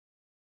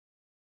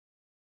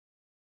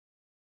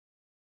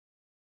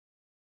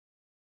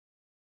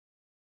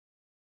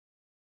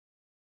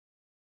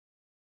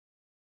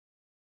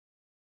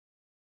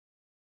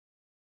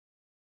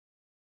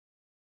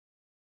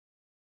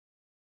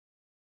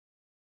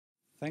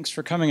Thanks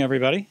for coming,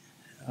 everybody.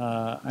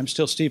 I'm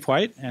still Steve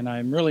White, and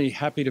I'm really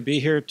happy to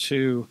be here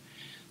to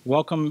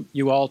welcome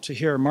you all to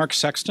hear Mark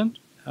Sexton,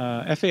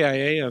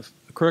 FAIA of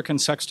Crook and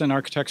Sexton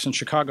Architects in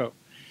Chicago,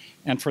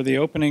 and for the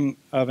opening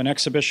of an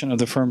exhibition of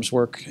the firm's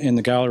work in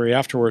the gallery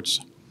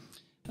afterwards.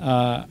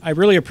 I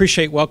really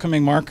appreciate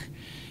welcoming Mark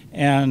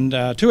and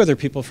two other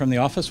people from the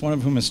office, one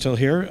of whom is still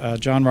here,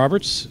 John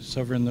Roberts, is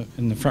over in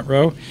the front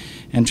row,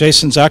 and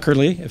Jason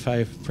Zackerly, if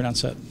I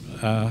pronounce that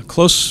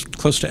close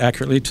to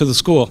accurately, to the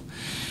school.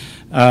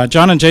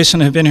 John and Jason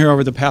have been here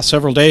over the past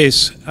several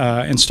days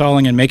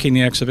installing and making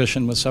the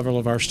exhibition with several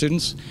of our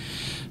students.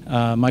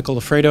 Michael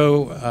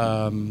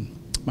Alfredo,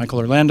 Michael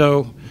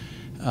Orlando,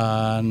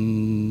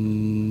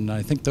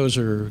 I think those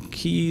are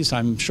keys.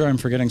 I'm sure I'm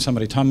forgetting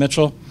somebody, Tom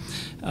Mitchell.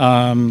 There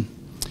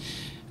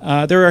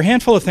are a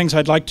handful of things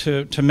I'd like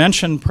to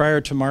mention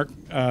prior to Mark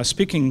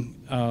speaking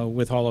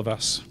with all of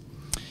us.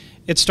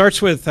 It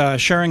starts with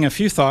sharing a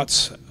few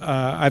thoughts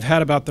I've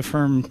had about the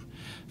firm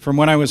from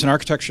when I was an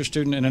architecture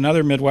student in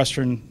another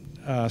Midwestern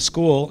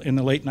school in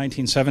the late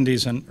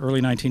 1970s and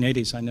early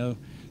 1980s. I know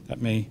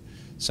that may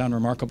sound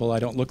remarkable. I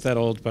don't look that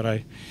old, but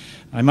I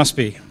must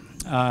be.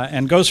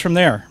 And goes from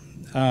there.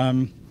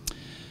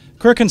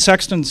 Crook and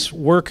Sexton's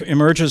work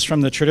emerges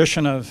from the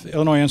tradition of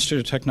Illinois Institute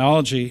of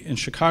Technology in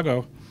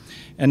Chicago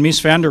and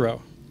Mies van der Rohe.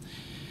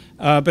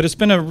 But it's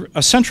been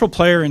a central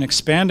player in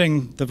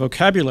expanding the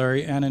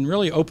vocabulary and in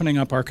really opening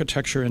up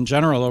architecture in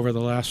general over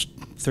the last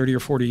 30 or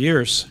 40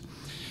 years.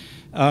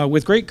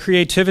 With great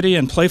creativity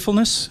and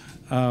playfulness,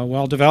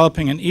 while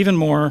developing an even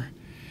more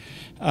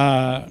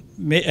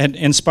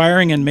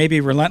inspiring and maybe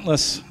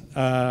relentless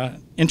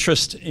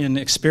interest in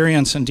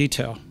experience and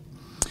detail.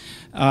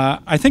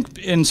 I think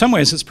in some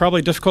ways it's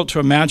probably difficult to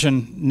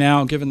imagine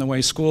now, given the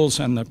way schools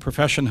and the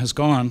profession has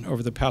gone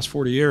over the past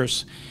 40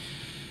 years,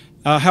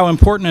 how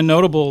important and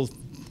notable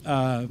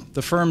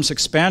the firm's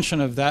expansion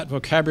of that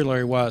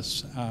vocabulary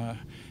was. At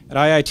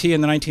IIT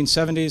in the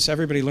 1970s,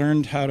 everybody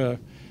learned how to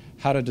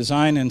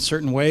design in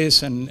certain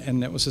ways,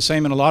 and it was the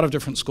same in a lot of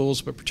different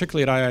schools, but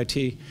particularly at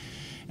IIT.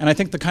 And I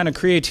think the kind of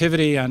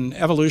creativity and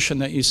evolution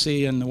that you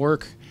see in the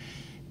work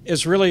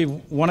is really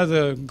one of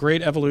the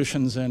great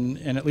evolutions in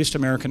at least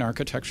American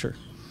architecture.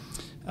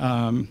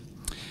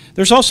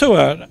 There's also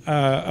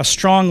a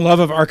strong love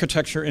of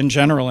architecture in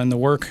general in the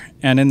work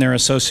and in their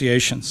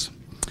associations.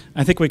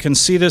 I think we can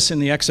see this in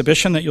the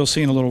exhibition that you'll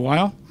see in a little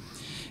while,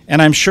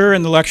 and I'm sure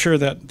in the lecture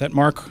that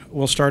Mark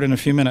will start in a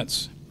few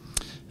minutes.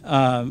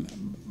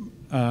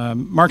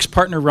 Mark's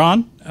partner,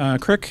 Ron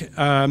Crick,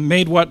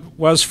 made what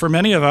was, for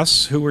many of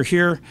us who were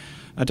here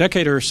a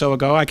decade or so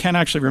ago, I can't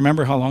actually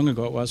remember how long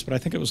ago it was, but I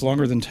think it was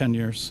longer than 10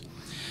 years,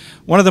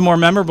 one of the more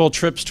memorable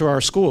trips to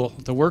our school.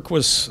 The work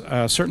was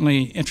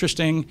certainly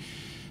interesting,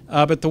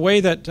 but the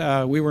way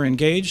that we were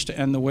engaged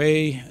and the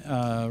way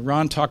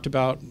Ron talked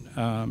about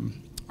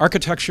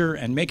architecture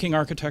and making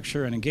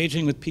architecture and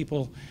engaging with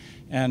people,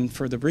 and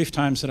for the brief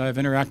times that I've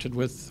interacted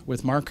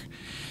with Mark,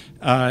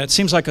 it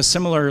seems like a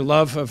similar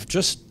love of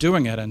just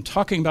doing it and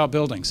talking about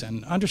buildings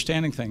and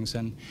understanding things,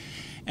 and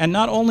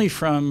not only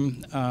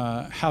from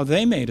how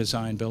they may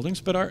design buildings,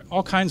 but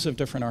all kinds of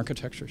different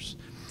architectures.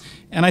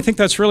 And I think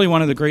that's really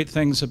one of the great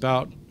things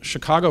about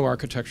Chicago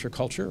architecture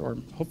culture, or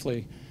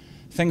hopefully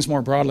things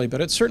more broadly, but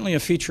it's certainly a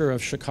feature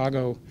of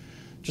Chicago,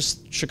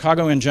 just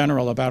Chicago in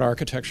general, about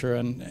architecture,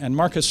 and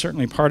Mark is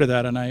certainly part of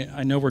that, and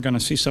I know we're going to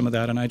see some of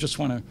that, and I just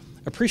want to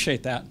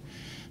appreciate that.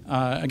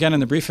 Again, in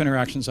the brief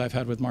interactions I've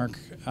had with Mark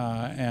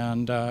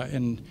and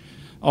in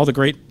all the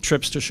great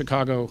trips to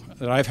Chicago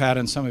that I've had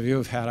and some of you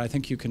have had, I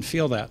think you can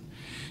feel that.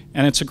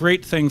 And it's a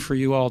great thing for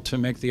you all to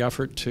make the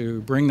effort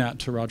to bring that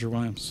to Roger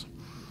Williams.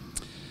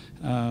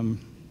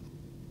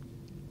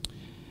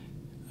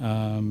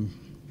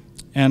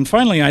 And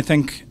finally, I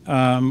think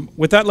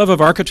with that love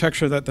of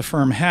architecture that the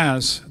firm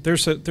has,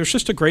 there's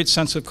just a great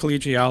sense of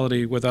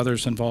collegiality with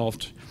others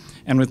involved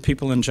and with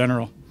people in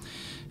general.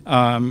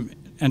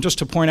 And just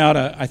to point out,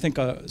 I think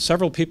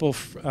several people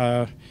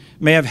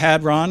may have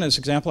had Ron as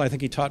example. I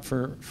think he taught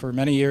for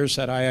many years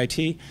at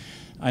IIT.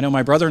 I know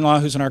my brother-in-law,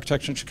 who's an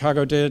architect in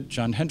Chicago, did.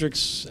 John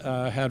Hendricks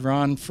had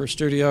Ron for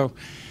studio.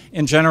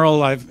 In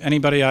general,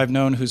 anybody I've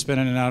known who's been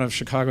in and out of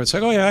Chicago would say,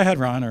 oh yeah, I had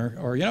Ron,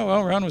 or you know,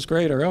 oh, Ron was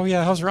great, or oh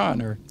yeah, how's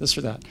Ron, or this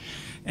or that.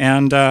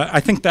 And I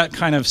think that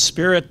kind of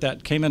spirit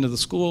that came into the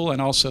school,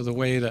 and also the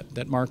way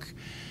that Mark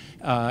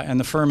and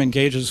the firm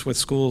engages with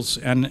schools,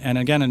 and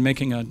again, in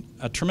making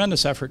a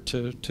tremendous effort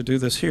to do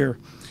this here,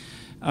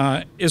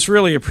 is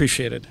really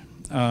appreciated.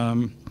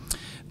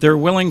 They're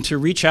willing to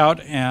reach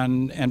out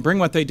and bring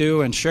what they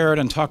do and share it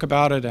and talk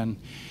about it, and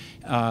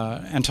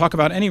talk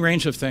about any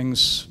range of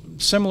things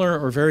similar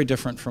or very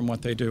different from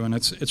what they do, and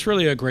it's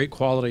really a great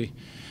quality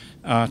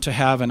to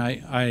have, and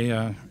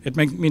it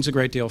means a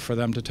great deal for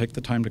them to take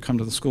the time to come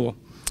to the school.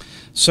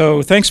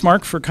 So thanks,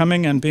 Mark, for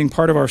coming and being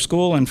part of our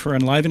school and for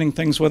enlivening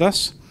things with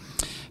us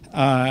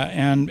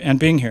and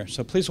being here.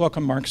 So please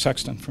welcome Mark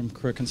Sexton from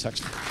Crook and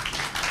Sexton.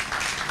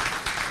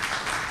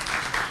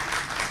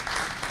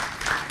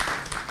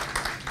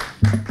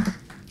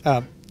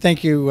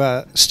 Thank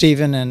you,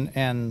 Stephen,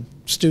 and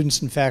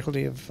students and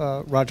faculty of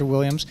Roger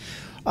Williams.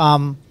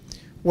 What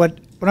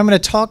I'm going to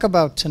talk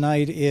about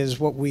tonight is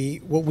what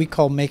we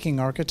call making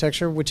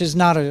architecture, which is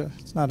not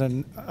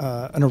an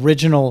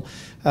original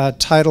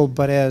title,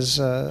 but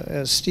as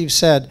Steve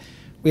said,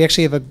 we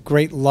actually have a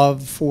great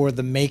love for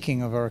the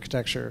making of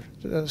architecture.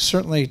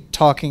 Certainly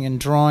talking and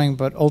drawing,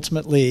 but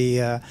ultimately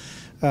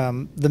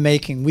the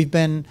making. We've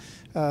been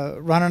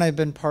Ron and I have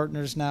been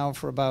partners now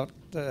for about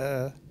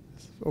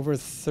over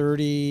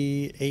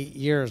 38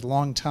 years,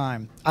 long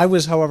time. I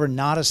was, however,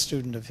 not a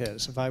student of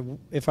his.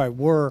 If I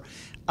were,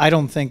 I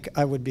don't think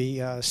I would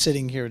be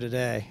sitting here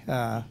today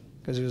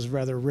because he was a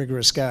rather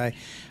rigorous guy.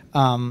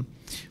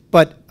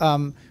 But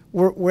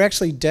we're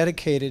actually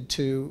dedicated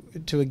to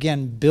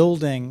again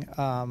building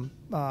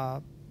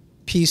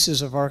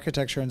pieces of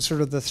architecture and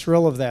sort of the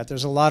thrill of that.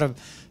 There's a lot of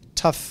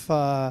tough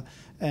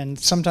and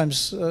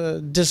sometimes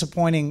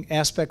disappointing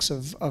aspects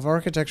of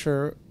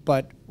architecture,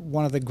 but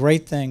one of the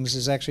great things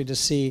is actually to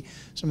see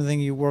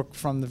something you work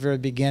from the very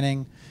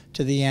beginning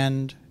to the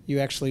end. You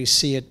actually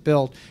see it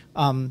built.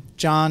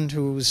 John,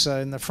 who's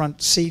in the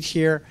front seat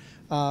here,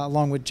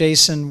 along with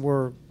Jason,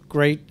 were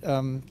great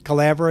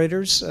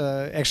collaborators,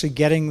 actually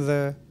getting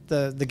the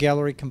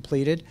gallery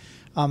completed.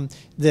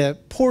 The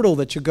portal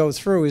that you go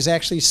through is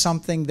actually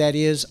something that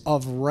is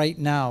of right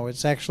now.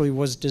 It actually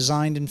was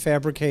designed and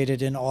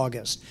fabricated in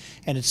August.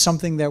 And it's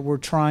something that we're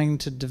trying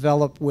to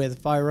develop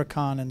with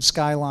Viracon and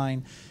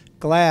Skyline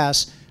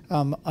Glass,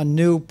 a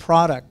new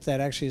product that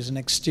actually is an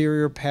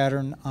exterior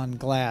pattern on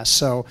glass.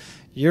 So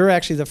you're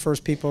actually the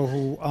first people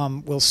who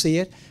will see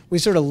it. We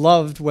sort of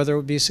loved whether it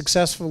would be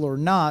successful or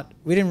not.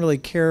 We didn't really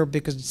care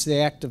because it's the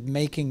act of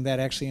making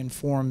that actually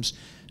informs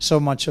so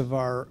much of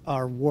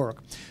our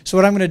work. So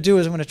what I'm going to do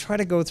is I'm going to try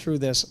to go through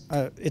this.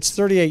 It's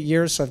 38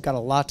 years, so I've got a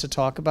lot to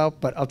talk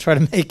about, but I'll try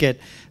to make it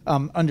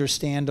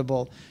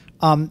understandable.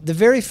 The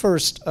very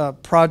first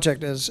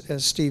project, as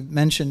Steve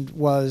mentioned,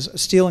 was a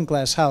steel and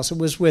glass house. It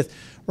was with,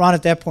 Ron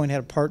at that point had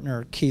a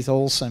partner, Keith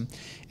Olson,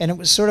 and it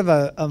was sort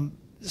of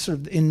sort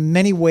of in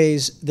many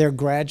ways their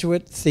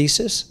graduate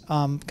thesis,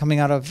 coming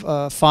out of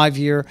a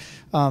 5-year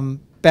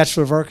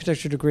Bachelor of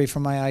Architecture degree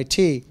from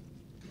IIT.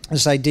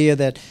 This idea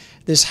that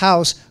this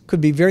house could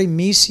be very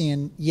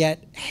Miesian,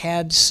 yet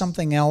had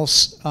something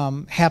else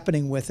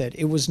happening with it.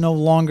 It was no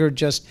longer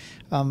just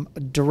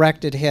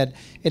direct. It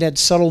had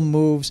subtle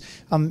moves.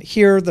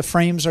 Here the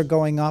frames are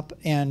going up,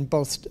 and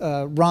both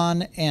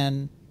Ron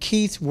and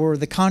Keith were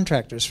the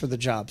contractors for the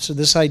job. So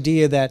this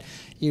idea that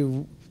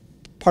you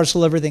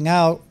parcel everything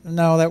out,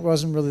 no, that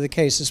wasn't really the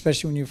case,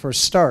 especially when you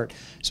first start.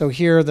 So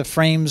here the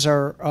frames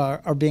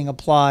are being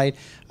applied.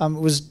 It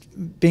was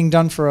being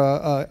done for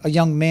a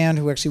young man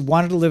who actually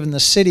wanted to live in the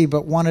city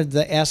but wanted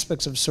the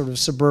aspects of sort of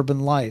suburban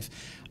life.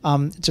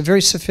 It's a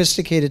very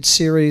sophisticated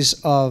series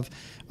of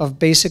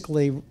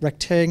basically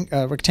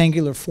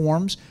rectangular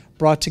forms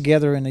brought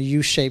together in a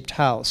U-shaped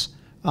house.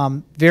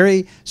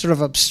 Very sort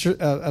of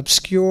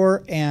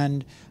obscure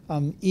and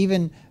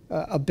even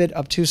a bit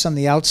obtuse on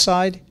the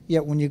outside,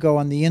 yet when you go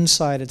on the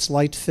inside it's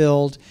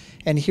light-filled,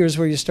 and here's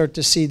where you start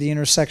to see the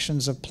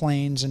intersections of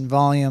planes and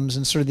volumes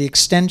and sort of the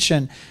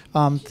extension,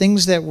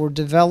 things that were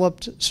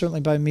developed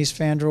certainly by Mies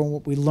van der Rohe and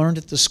what we learned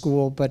at the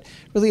school, but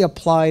really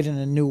applied in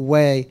a new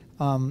way,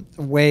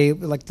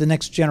 like the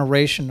next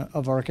generation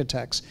of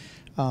architects.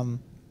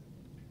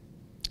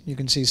 You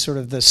can see sort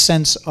of the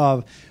sense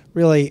of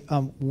really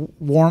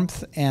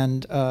warmth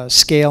and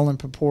scale and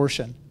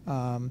proportion.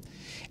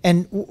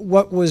 And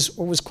what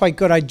was quite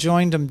good, I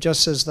joined them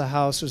just as the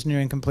house was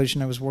nearing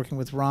completion. I was working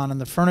with Ron on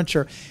the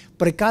furniture,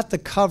 but it got the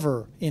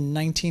cover in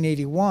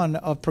 1981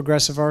 of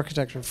Progressive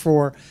Architecture.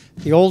 For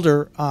the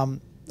older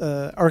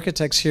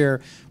architects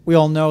here, we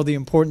all know the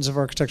importance of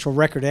Architectural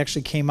Record. It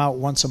actually came out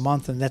once a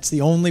month, and that's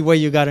the only way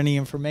you got any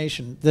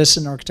information, this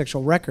and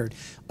Architectural Record.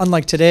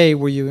 Unlike today,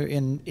 where you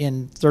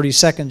in 30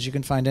 seconds you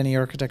can find any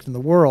architect in the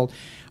world.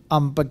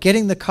 But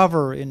getting the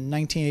cover in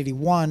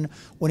 1981,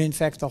 when in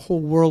fact the whole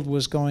world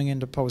was going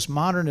into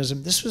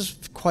postmodernism, this was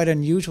quite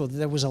unusual.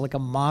 There was like a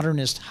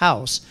modernist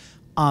house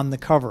on the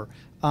cover.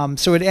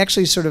 So it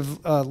actually sort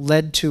of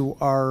led to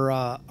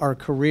our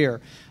career.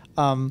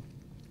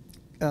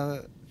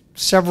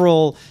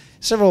 Several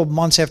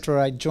months after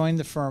I joined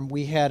the firm,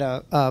 we had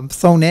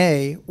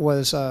Thonay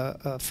was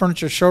a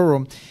furniture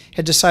showroom,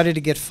 had decided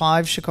to get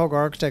 5 Chicago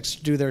architects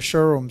to do their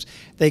showrooms.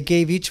 They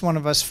gave each one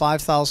of us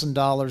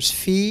 $5,000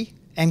 fee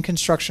and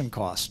construction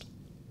cost.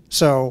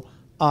 So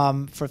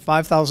for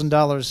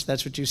 $5,000,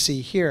 that's what you see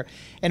here.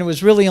 And it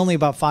was really only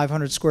about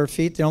 500 square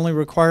feet. The only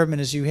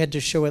requirement is you had to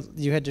show at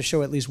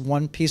least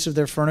one piece of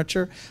their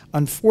furniture.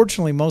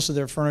 Unfortunately, most of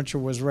their furniture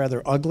was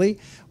rather ugly,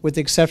 with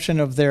the exception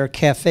of their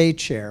cafe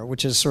chair,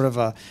 which is sort of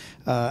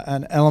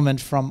an element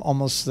from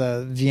almost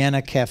the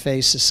Vienna Cafe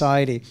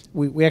Society.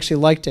 We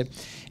actually liked it.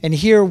 And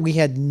here we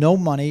had no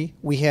money.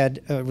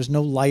 There was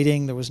no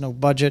lighting. There was no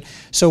budget.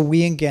 So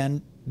we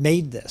again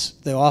made this.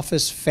 The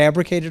office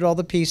fabricated all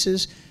the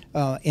pieces,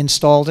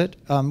 installed it.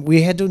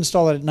 We had to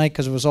install it at night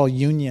because it was all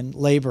union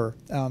labor.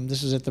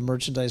 This was at the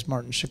Merchandise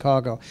Mart in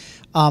Chicago.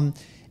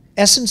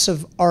 essence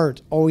of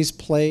art always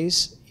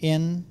plays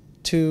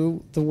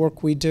into the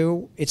work we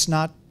do. It's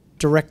not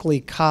directly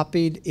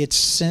copied. It's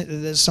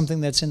something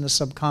that's in the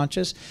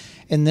subconscious.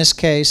 In this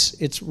case,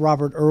 it's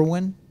Robert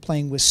Irwin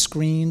playing with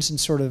screens and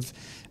sort of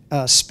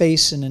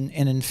space and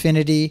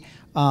infinity.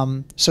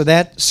 So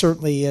that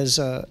certainly is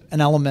an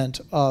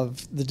element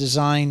of the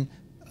design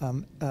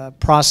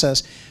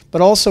process. But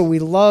also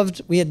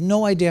we had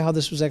no idea how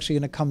this was actually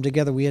going to come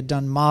together. We had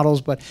done models,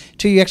 but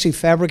until you actually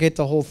fabricate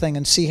the whole thing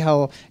and see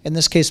how, in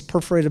this case,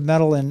 perforated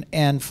metal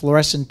and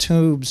fluorescent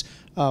tubes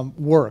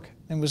work.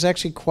 And it was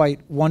actually quite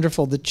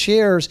wonderful. The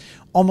chairs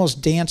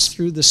almost danced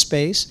through the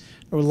space.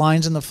 There were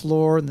lines in the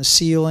floor and the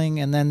ceiling,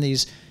 and then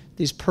these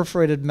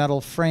perforated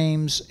metal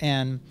frames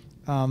and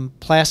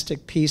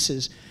plastic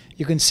pieces.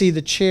 You can see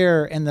the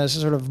chair and the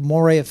sort of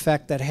moire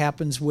effect that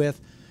happens with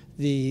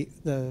the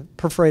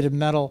perforated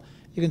metal.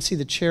 You can see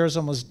the chairs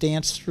almost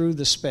dance through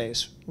the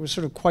space. We're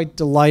sort of quite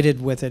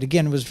delighted with it.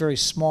 Again, it was very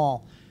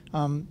small.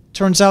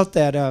 Turns out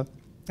that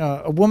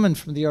a woman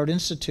from the Art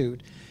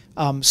Institute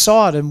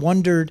saw it and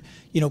wondered,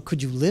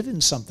 could you live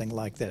in something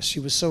like this? She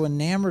was so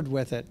enamored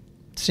with it.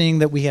 Seeing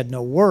that we had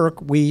no work,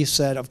 we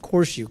said, of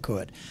course you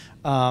could.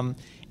 And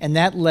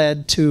that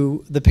led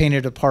to the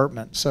painted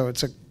apartment. So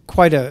it's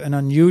quite an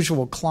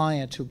unusual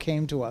client who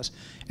came to us,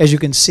 as you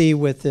can see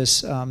with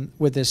this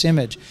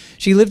image.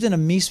 She lived in a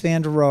Mies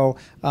van der Rohe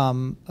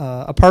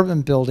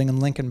apartment building in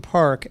Lincoln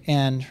Park,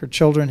 and her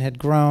children had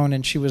grown,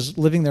 and she was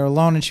living there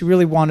alone, and she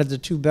really wanted the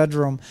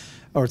 2-bedroom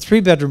or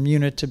 3-bedroom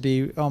unit to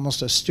be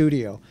almost a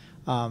studio.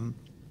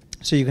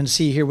 So you can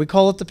see here, we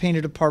call it the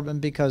painted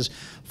apartment because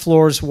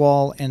floors,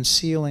 wall, and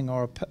ceiling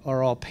are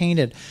all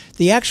painted.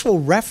 The actual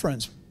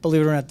reference,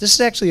 believe it or not, this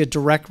is actually a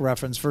direct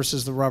reference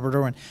versus the Robert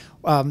Irwin.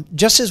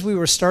 Just as we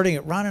were starting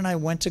it, Ron and I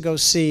went to go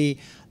see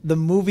the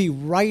movie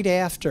right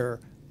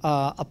after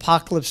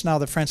Apocalypse Now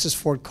that Francis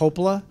Ford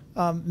Coppola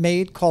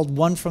made, called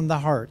One from the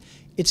Heart.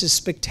 It's a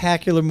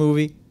spectacular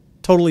movie,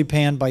 totally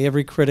panned by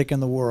every critic in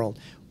the world.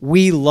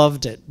 We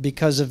loved it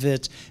because of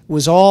it. It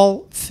was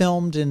all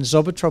filmed in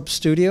Zoetrope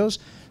Studios,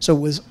 so it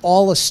was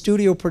all a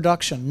studio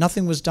production.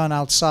 Nothing was done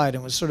outside.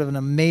 It was sort of an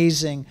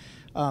amazing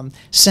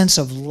sense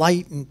of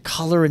light and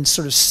color and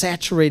sort of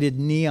saturated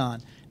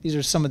neon. These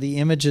are some of the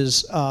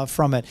images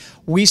from it.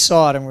 We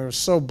saw it and we were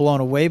so blown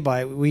away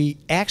by it. We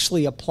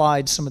actually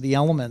applied some of the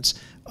elements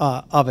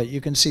of it. You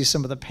can see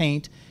some of the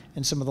paint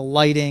and some of the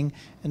lighting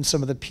and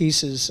some of the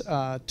pieces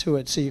to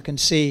it. So you can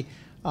see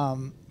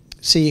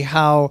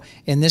how,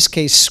 in this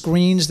case,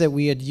 screens that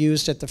we had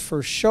used at the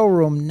first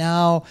showroom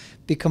now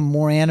become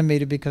more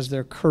animated because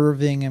they're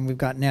curving and we've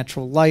got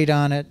natural light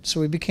on it.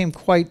 So we became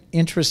quite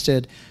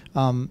interested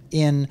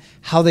in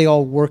how they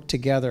all work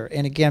together.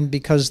 And again,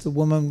 because the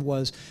woman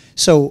was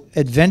so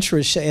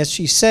adventurous, as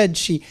she said,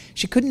 she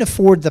couldn't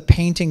afford the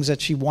paintings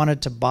that she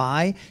wanted to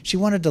buy. She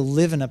wanted to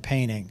live in a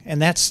painting,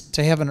 and that's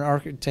to have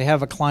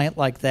a client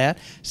like that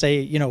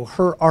say,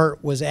 her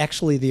art was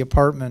actually the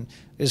apartment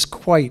is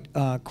quite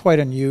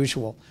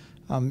unusual.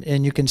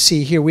 And you can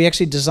see here, we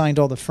actually designed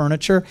all the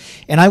furniture,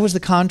 and I was the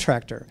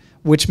contractor,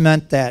 which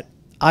meant that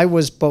I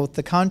was both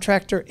the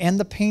contractor and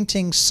the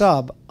painting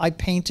sub. I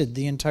painted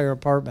the entire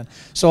apartment.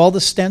 So all the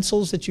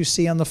stencils that you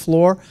see on the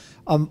floor,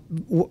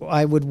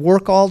 I would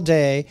work all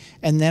day,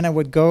 and then I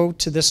would go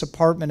to this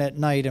apartment at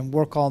night and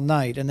work all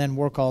night, and then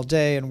work all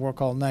day and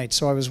work all night.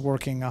 So I was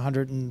working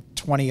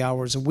 120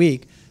 hours a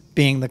week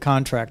being the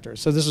contractor.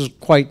 So this is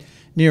quite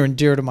near and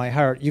dear to my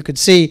heart. You could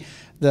see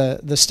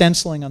the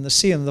stenciling on the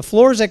ceiling. The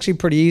floor is actually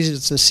pretty easy.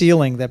 It's the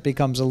ceiling that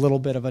becomes a little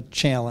bit of a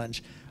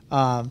challenge.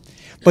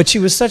 But she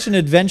was such an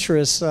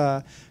adventurous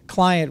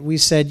client. We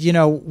said,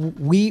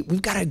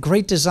 we've got a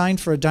great design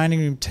for a dining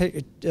room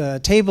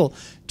table.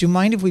 Do you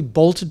mind if we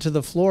bolt it to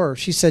the floor?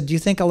 She said, do you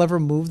think I'll ever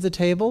move the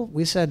table?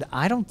 We said,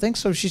 I don't think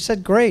so. She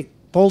said, great,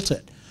 bolt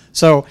it.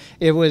 So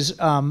it was,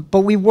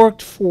 but we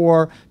worked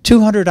for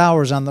 200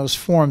 hours on those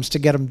forms to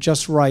get them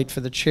just right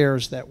for the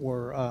chairs that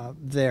were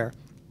there.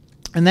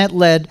 And that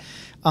led,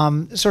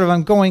 I'm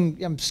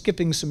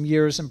skipping some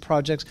years and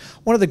projects.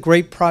 One of the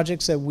great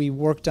projects that we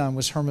worked on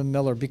was Herman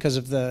Miller because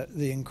of the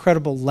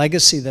incredible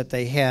legacy that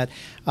they had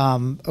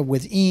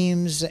with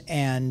Eames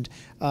and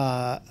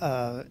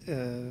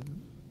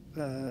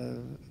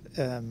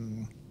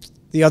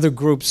the other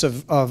groups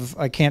of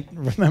I can't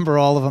remember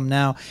all of them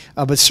now,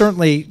 but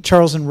certainly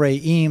Charles and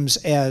Ray Eames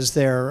as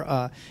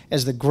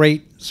the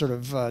great sort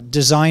of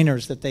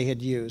designers that they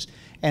had used.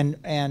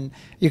 And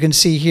you can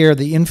see here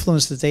the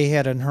influence that they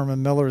had on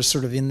Herman Miller is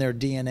sort of in their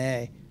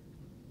DNA.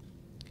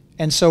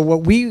 And so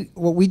what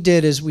we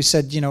did is we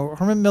said,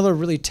 Herman Miller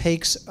really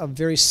takes a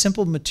very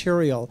simple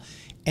material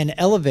and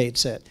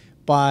elevates it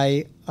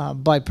by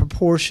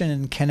proportion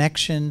and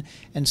connection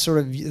and sort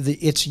of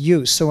its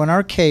use. So in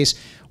our case,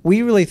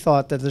 we really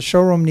thought that the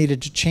showroom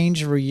needed to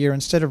change every year.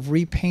 Instead of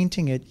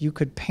repainting it, you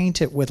could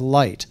paint it with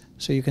light.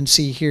 So you can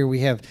see here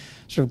we have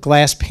sort of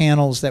glass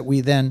panels that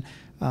we then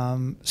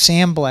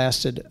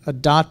sandblasted a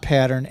dot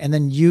pattern and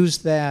then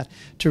used that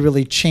to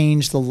really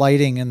change the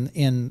lighting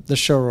in the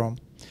showroom.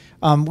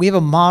 We have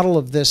a model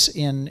of this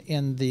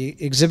in the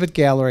exhibit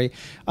gallery.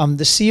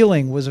 The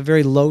ceiling was a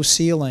very low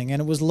ceiling,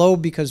 and it was low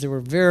because there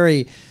were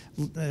very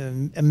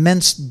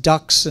immense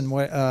ducts and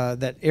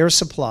that air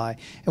supply.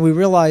 And we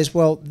realized,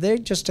 well, they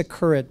just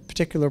occur at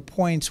particular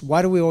points.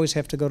 Why do we always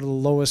have to go to the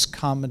lowest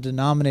common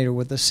denominator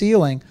with the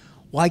ceiling?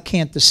 Why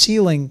can't the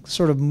ceiling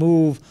sort of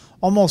move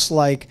almost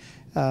like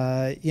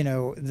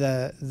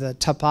the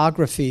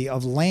topography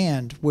of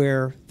land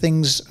where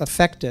things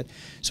affect it?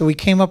 So we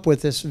came up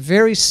with this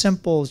very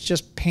simple,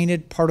 just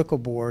painted particle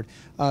board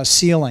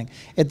ceiling.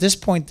 At this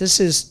point, this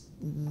is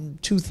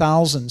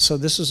 2000, so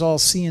this is all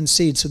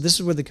CNC'd. So this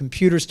is where the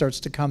computer starts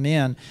to come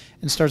in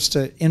and starts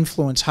to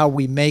influence how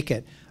we make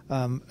it.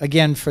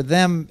 Again, for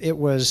them, it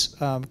was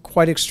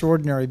quite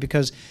extraordinary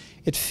because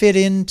it fit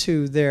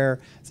into the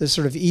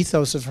sort of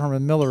ethos of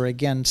Herman Miller.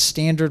 Again,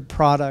 standard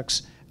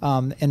products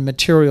and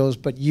materials,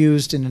 but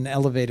used in an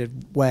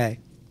elevated way.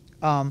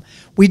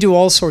 We do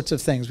all sorts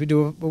of things. We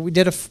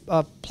did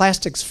a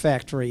plastics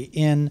factory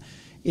in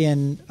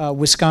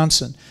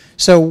Wisconsin.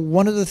 So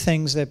one of the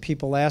things that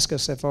people ask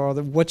us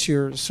what's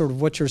your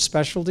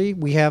specialty?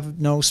 We have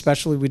no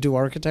specialty. We do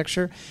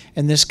architecture.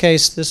 In this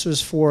case, this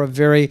was for a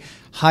very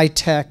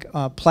high-tech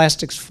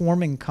plastics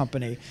forming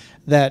company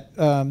that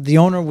the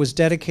owner was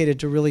dedicated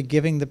to really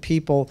giving the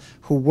people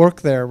who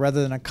work there,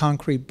 rather than a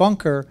concrete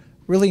bunker,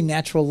 really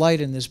natural light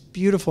in this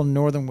beautiful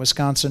northern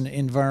Wisconsin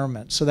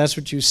environment. So that's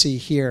what you see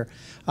here.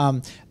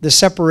 The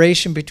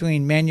separation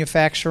between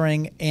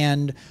manufacturing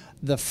and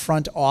the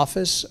front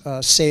office,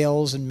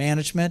 sales and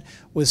management,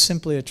 was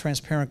simply a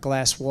transparent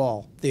glass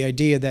wall. The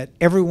idea that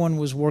everyone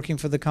was working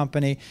for the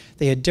company,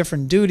 they had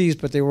different duties,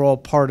 but they were all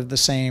part of the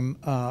same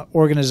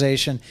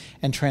organization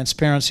and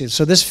transparency.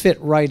 So this fit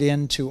right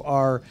into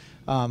our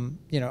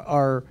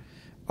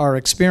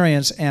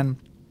experience. And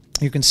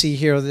you can see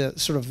here the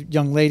sort of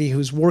young lady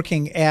who's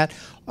working at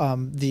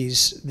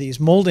these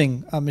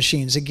molding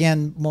machines.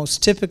 Again,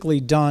 most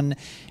typically done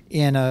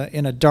in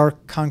a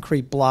dark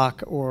concrete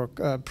block or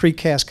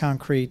precast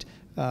concrete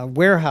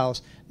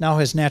warehouse. Now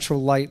has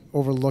natural light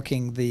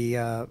overlooking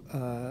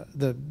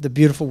the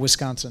beautiful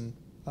Wisconsin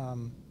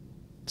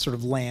sort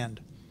of land.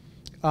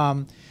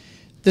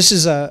 This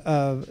is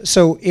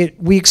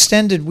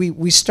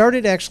we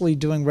started actually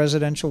doing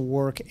residential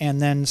work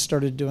and then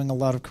started doing a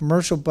lot of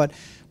commercial, but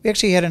we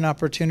actually had an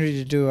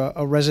opportunity to do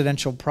a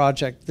residential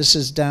project. This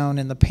is down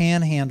in the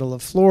panhandle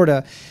of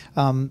Florida.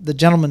 The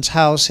gentleman's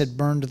house had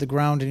burned to the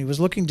ground, and he was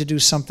looking to do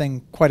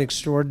something quite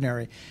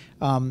extraordinary.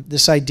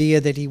 This idea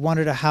that he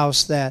wanted a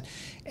house that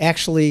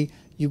actually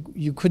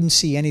you couldn't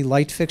see any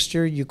light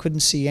fixture, you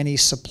couldn't see any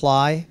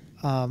supply,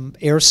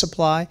 air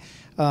supply.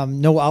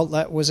 No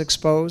outlet was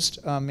exposed,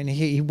 and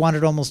he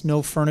wanted almost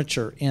no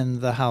furniture in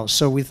the house.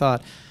 So we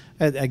thought,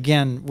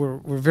 again,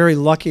 we're very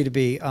lucky to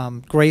be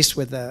graced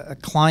with a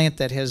client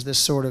that has this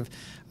sort of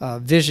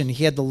vision.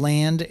 He had the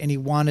land, and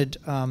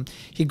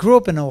he grew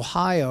up in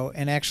Ohio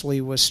and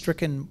actually was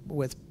stricken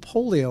with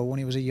polio when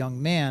he was a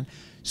young man.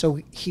 So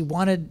he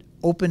wanted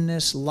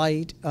openness,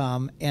 light,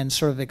 and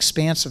sort of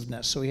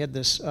expansiveness. So he had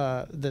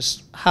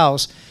this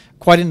house,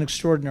 quite an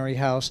extraordinary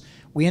house.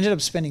 We ended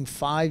up spending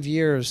 5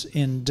 years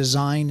in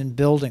design and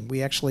building.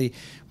 We actually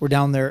were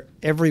down there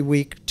every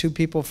week. 2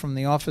 people from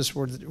the office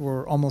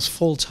were almost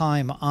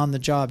full-time on the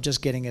job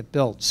just getting it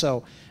built.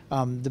 So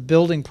the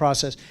building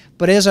process.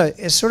 But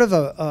as sort of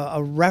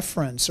a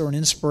reference or an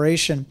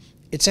inspiration,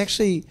 it's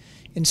actually,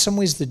 in some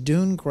ways, the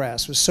dune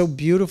grass was so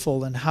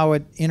beautiful and how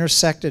it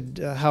intersected,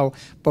 how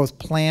both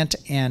plant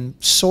and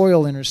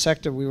soil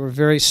intersected. We were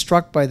very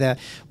struck by that.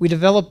 We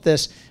developed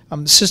this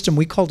system,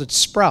 we called it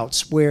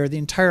sprouts, where the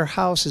entire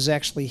house is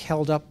actually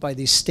held up by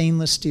these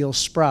stainless steel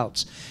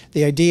sprouts.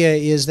 The idea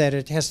is that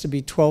it has to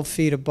be 12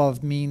 feet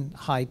above mean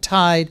high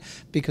tide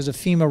because of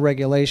FEMA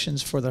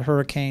regulations for the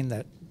hurricane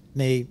that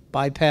may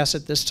bypass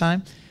it this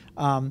time.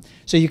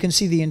 So you can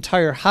see the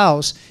entire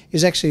house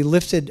is actually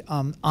lifted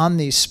on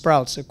these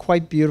sprouts. They're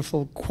quite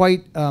beautiful,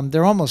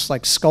 they're almost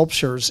like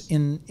sculptures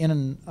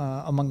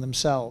among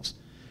themselves.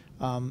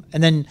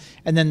 And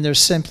then there's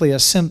simply a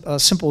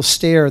simple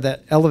stair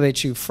that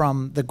elevates you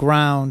from the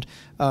ground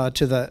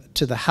to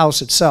the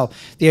house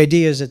itself. The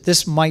idea is that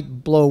this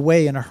might blow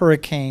away in a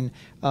hurricane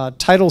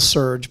tidal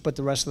surge, but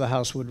the rest of the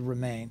house would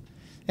remain.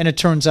 And it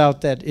turns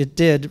out that it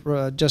did,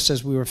 just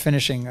as we were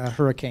finishing, a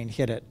hurricane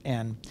hit it,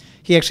 and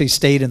he actually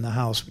stayed in the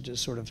house, which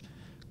is sort of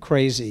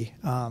crazy.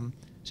 So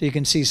you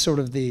can see sort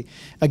of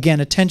again,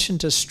 attention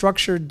to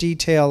structure,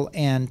 detail,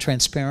 and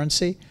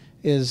transparency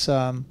is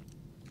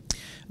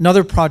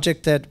another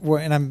project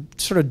and I'm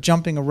sort of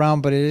jumping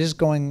around, but it is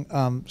going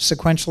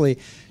sequentially.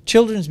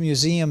 Children's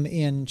Museum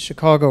in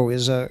Chicago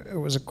was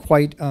a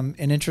quite an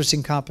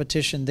interesting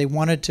competition. They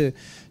wanted to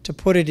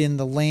put it in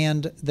the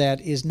land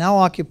that is now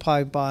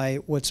occupied by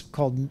what's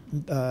called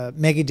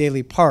Maggie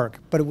Daley Park,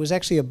 but it was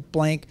actually a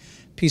blank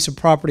piece of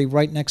property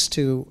right next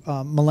to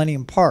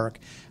Millennium Park,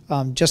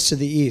 just to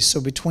the east.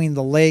 So between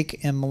the lake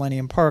and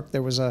Millennium Park,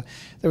 there was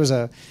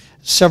about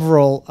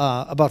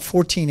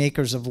 14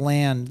 acres of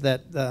land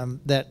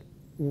that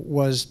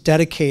was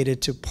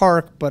dedicated to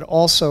park, but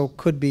also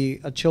could be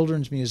a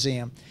children's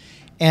museum.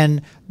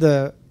 And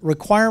the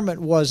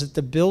requirement was that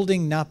the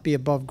building not be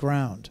above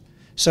ground.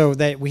 So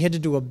that we had to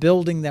do a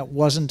building that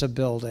wasn't a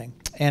building.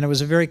 And it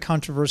was a very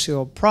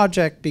controversial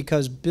project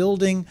because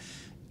building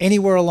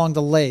anywhere along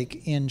the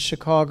lake in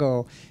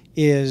Chicago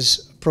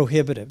is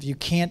prohibitive. You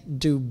can't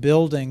do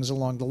buildings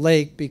along the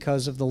lake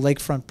because of the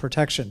lakefront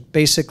protection.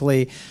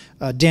 Basically,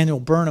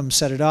 Daniel Burnham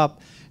set it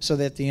up so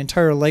that the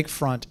entire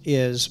lakefront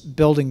is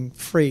building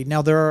free.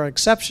 Now, there are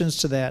exceptions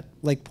to that: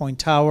 Lake Point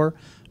Tower,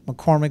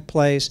 McCormick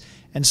Place,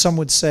 and some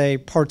would say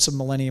parts of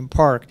Millennium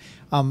Park.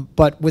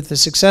 But with the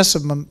success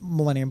of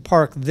Millennium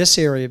Park, this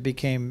area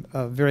became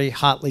a very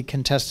hotly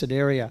contested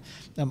area.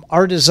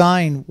 Our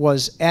design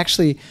was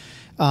actually,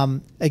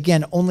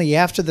 again, only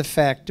after the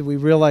fact did we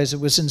realize it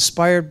was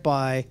inspired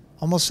by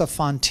almost a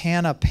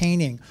Fontana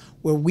painting,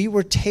 where we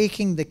were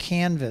taking the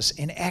canvas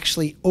and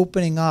actually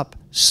opening up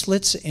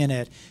slits in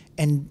it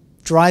and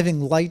driving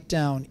light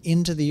down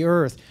into the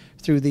earth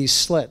through these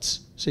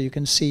slits. So you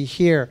can see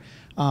here,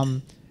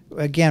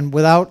 again,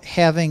 without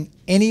having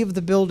any of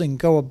the building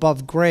go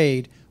above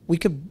grade, we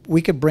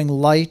could bring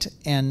light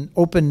and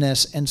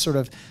openness and sort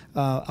of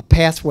a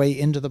pathway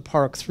into the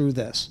park through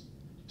this.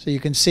 So you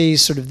can see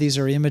sort of these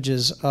are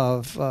images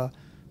of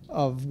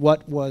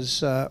what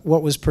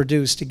was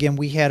produced. Again,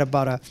 we had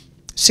about a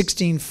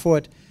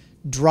 16-foot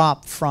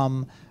drop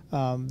from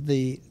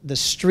the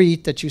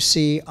street that you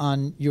see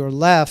on your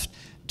left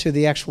to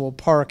the actual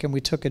park, and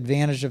we took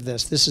advantage of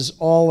this. This is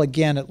all,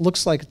 again, it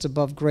looks like it's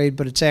above grade,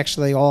 but it's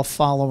actually all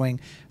following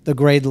the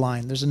grade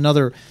line. There's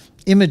another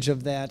image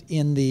of that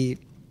in the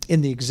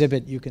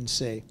exhibit you can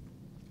see.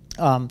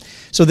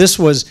 So this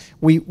was,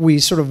 we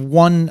sort of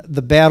won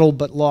the battle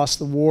but lost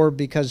the war,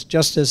 because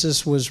just as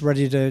this was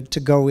ready to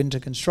go into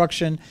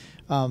construction,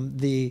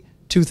 the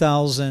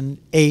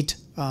 2008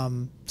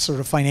 sort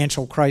of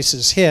financial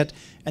crisis hit,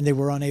 and they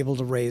were unable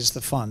to raise the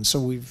funds. So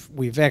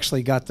we've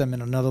actually got them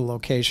in another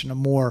location, a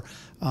more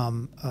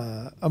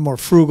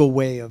frugal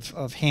way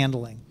of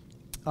handling.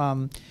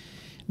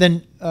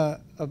 Then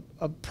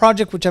a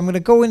project which I'm going to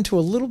go into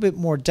a little bit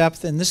more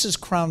depth, and this is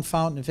Crown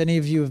Fountain. If any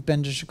of you have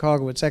been to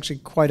Chicago, it's actually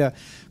quite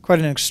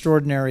an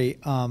extraordinary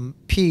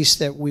piece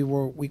that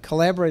we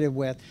collaborated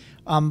with.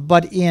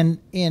 But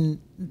in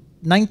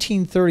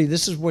 1930,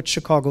 this is what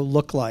Chicago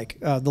looked like,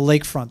 the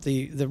lakefront,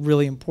 the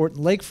really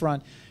important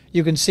lakefront.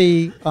 You can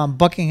see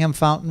Buckingham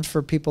Fountain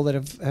for people that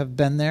have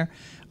been there.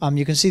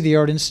 You can see the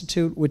Art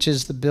Institute, which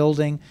is the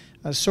building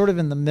sort of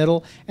in the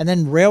middle, and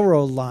then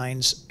railroad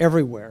lines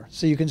everywhere.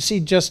 So you can see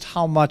just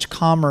how much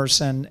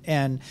commerce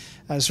and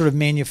sort of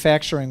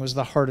manufacturing was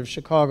the heart of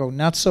Chicago,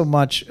 not so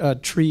much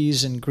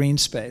trees and green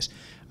space.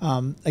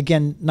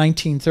 Again,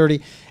 1930,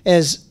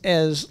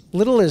 as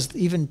little as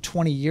even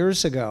 20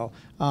 years ago,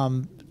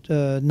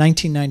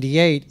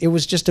 1998, it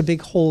was just a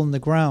big hole in the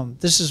ground.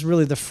 This is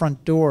really the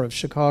front door of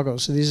Chicago.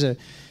 So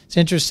it's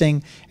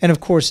interesting. And of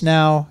course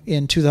now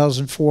in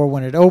 2004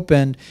 when it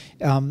opened,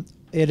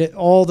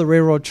 all the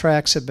railroad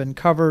tracks have been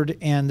covered,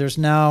 and there's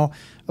now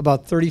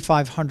about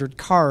 3,500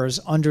 cars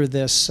under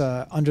this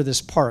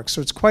park. So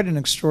it's quite an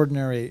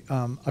extraordinary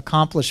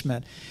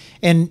accomplishment.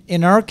 And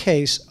in our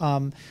case,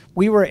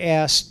 we were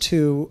asked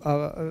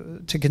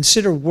to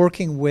consider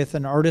working with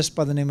an artist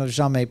by the name of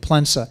Jamais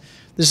Plensa.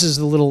 This is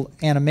the little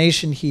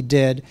animation he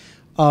did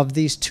of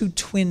these two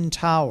twin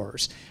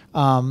towers,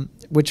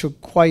 which were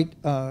quite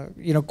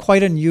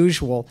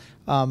unusual.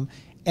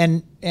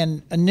 And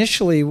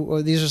initially,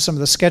 these are some of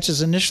the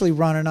sketches. Initially,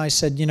 Ron and I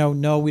said,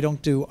 no, we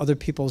don't do other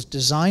people's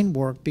design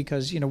work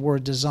because, we're a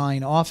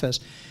design office.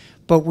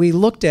 But we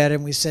looked at it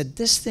and we said,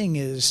 this thing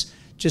is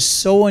just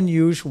so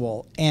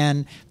unusual.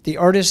 And the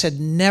artist had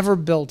never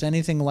built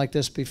anything like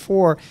this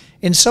before.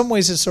 In some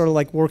ways, it's sort of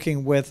like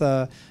working with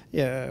a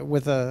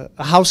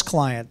house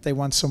client. They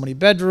want so many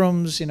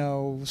bedrooms,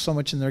 so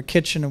much in their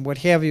kitchen and what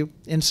have you.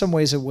 In some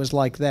ways, it was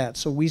like that.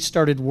 So we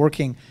started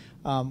working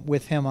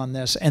with him on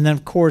this. And then,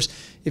 of course,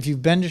 if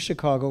you've been to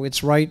Chicago,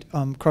 it's right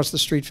across the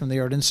street from the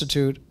Art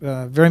Institute,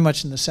 very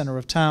much in the center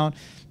of town.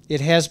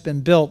 It has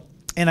been built.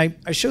 And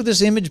I show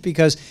this image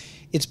because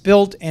it's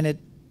built, and it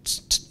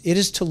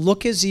is to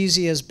look as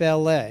easy as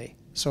ballet.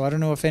 So I don't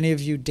know if any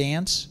of you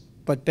dance,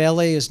 but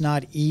ballet is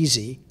not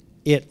easy.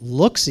 It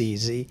looks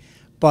easy,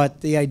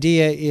 but the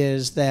idea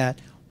is that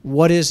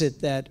what is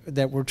it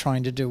that we're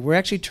trying to do? We're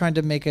actually trying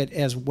to make it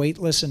as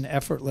weightless and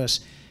effortless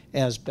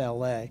as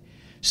ballet.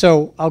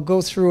 So I'll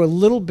go through a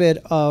little bit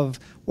of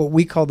what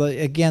we call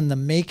the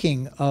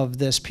making of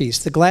this piece.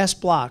 The glass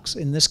blocks,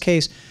 in this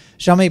case,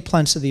 Jamais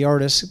Plensa, the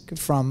artist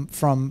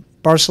from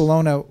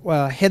Barcelona,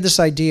 had this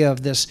idea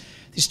of these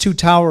two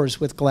towers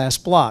with glass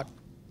block.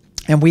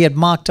 And we had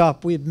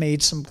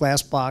made some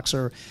glass blocks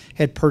or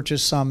had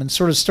purchased some, and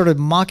sort of started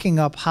mocking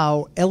up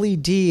how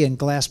LED and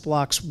glass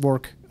blocks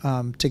work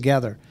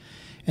together.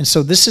 And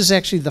so this is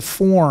actually the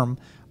form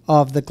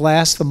of the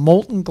glass, the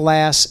molten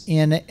glass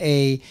in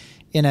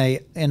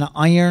an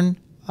iron,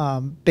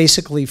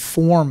 basically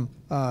form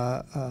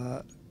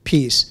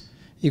piece.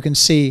 You can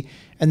see,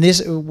 and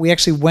this we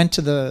actually went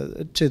to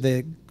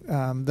the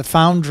the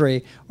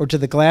foundry or to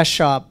the glass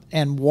shop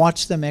and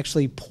watch them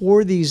actually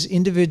pour these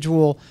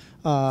individual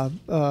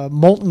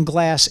molten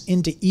glass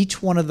into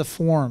each one of the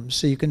forms.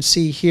 So you can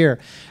see here,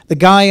 the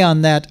guy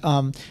on that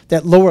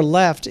that lower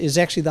left is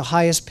actually the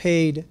highest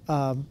paid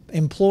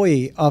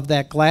employee of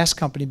that glass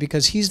company,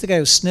 because he's the guy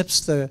who snips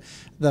the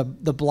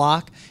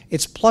block.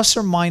 It's plus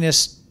or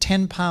minus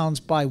 10 pounds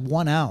by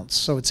 1 ounce,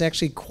 so it's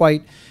actually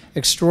quite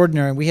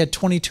extraordinary. And we had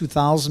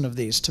 22,000 of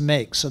these to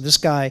make. So this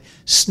guy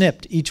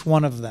snipped each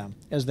one of them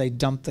as they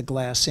dumped the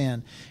glass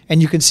in,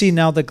 and you can see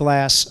now the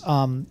glass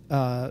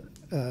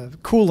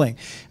cooling.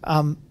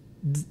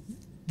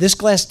 This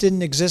glass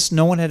didn't exist.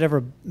 No one had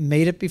ever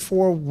made it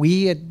before.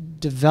 We had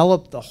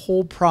developed the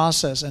whole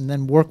process and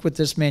then worked with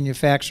this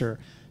manufacturer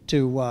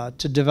to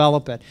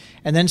develop it,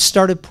 and then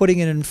started putting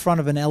it in front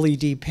of an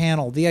LED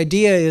panel. The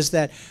idea is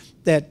that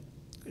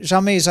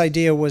Jamet's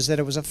idea was that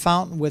it was a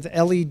fountain with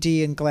LED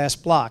and glass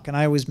block, and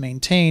I always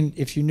maintained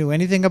if you knew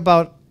anything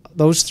about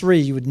those three,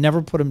 you would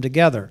never put them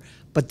together.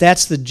 But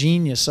that's the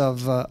genius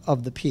of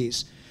the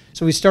piece.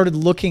 So we started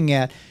looking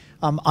at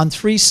on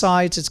 3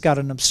 sides, it's got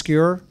an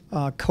obscure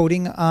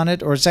coating on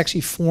it, or it's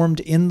actually formed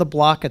in the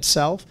block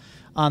itself.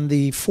 On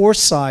the 4th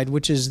side,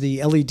 which is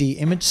the LED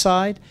image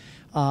side,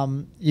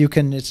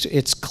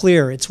 it's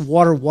clear. It's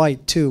water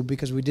white too,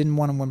 because we didn't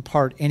want to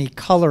impart any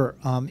color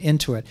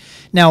into it.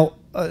 Now,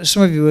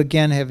 some of you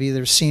again have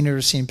either seen it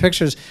or seen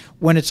pictures.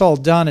 When it's all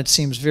done, it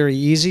seems very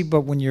easy,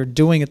 but when you're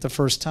doing it the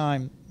first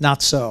time,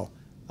 not so.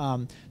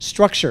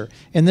 Structure.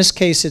 In this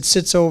case, it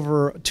sits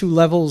over 2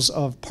 levels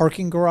of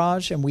parking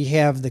garage, and we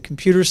have the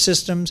computer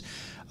systems,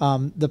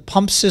 the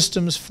pump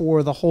systems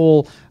for the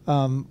whole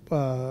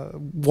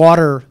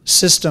water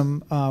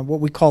system, what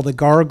we call the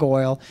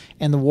gargoyle,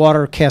 and the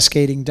water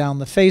cascading down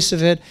the face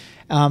of it.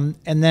 And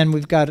then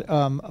we've got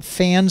a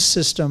fan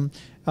system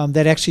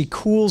that actually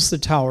cools the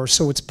tower,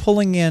 so it's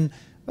pulling in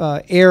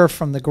air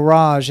from the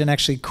garage and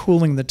actually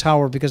cooling the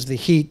tower because of the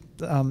heat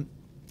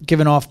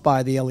given off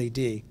by the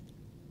LED.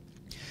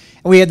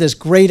 And we had this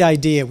great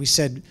idea. We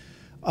said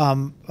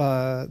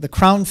the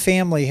Crown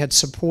family had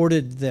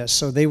supported this,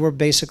 so they were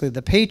basically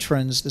the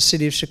patrons. The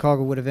city of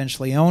Chicago would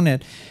eventually own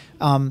it.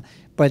 And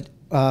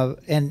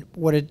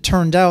what it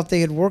turned out, they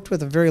had worked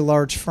with a very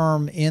large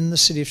firm in the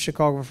city of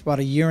Chicago for about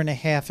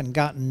 1.5 years and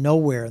gotten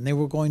nowhere, and they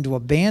were going to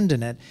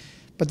abandon it.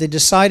 But they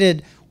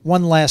decided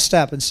one last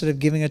step. Instead of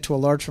giving it to a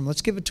large firm,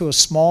 let's give it to a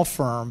small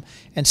firm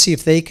and see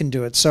if they can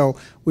do it. So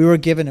we were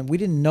given it. We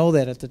didn't know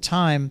that at the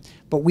time,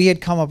 but we had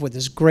come up with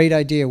this great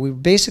idea. We were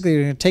basically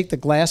going to take the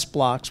glass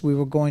blocks, we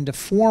were going to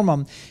form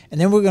them,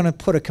 and then we were going to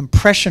put a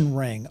compression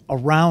ring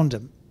around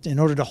them in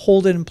order to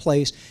hold it in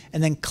place,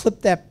 and then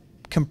clip that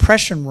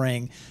compression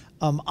ring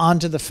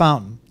onto the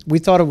fountain. We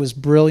thought it was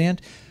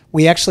brilliant.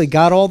 We actually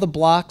got all the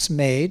blocks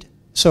made.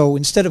 So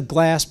instead of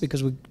glass,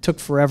 because we took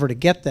forever to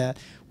get that,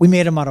 we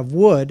made them out of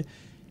wood.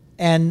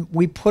 And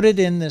we put it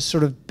in this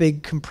sort of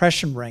big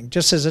compression ring,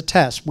 just as a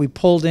test. We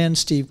pulled in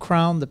Steve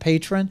Crown, the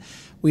patron.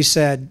 We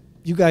said,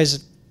 you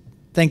guys,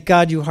 thank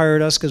God you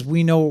hired us because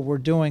we know what we're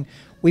doing.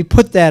 We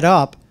put that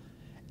up,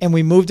 and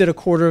we moved it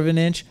 1/4 of an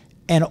inch,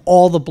 and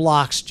all the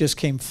blocks just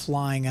came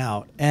flying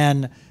out.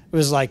 And it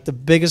was like the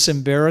biggest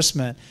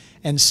embarrassment.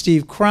 And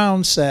Steve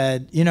Crown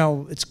said, you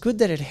know, it's good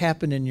that it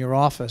happened in your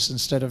office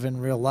instead of in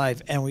real life.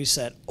 And we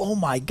said, oh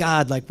my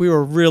God, like we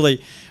were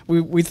really,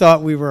 we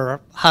thought we were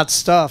hot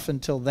stuff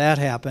until that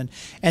happened.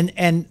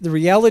 And the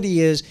reality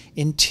is,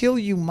 until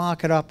you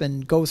mock it up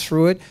and go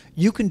through it,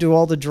 you can do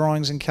all the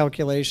drawings and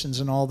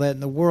calculations and all that in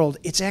the world.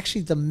 It's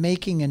actually the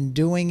making and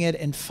doing it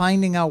and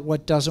finding out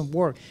what doesn't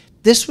work.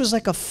 This was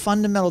like a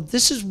fundamental,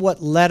 this is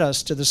what led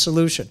us to the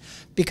solution.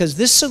 Because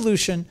this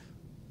solution,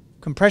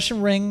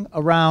 compression ring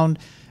around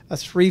a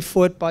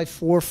 3-foot by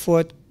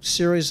 4-foot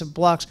series of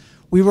blocks,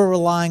 we were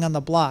relying on the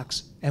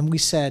blocks. And we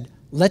said,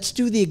 let's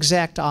do the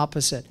exact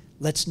opposite.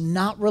 Let's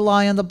not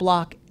rely on the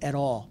block at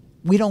all.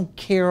 We don't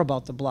care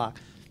about the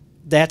block.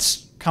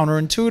 That's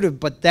counterintuitive,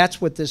 but that's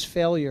what this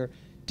failure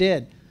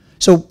did.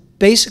 So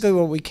basically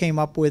what we came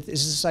up with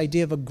is this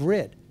idea of a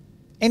grid.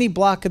 Any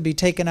block could be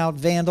taken out,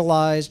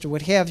 vandalized, or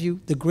what have you.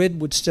 The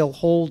grid would still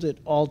hold it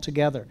all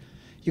together.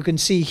 You can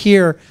see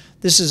here,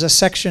 this is a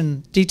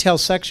section, detail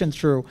section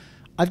through.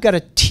 I've got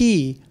a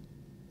T,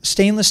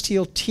 stainless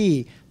steel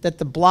T, that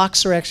the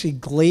blocks are actually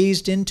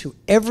glazed into.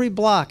 Every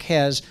block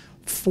has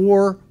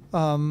four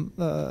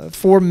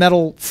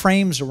metal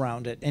frames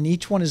around it, and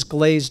each one is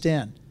glazed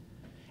in.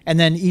 And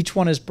then each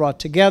one is brought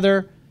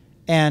together,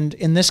 and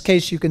in this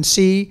case you can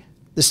see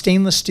the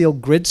stainless steel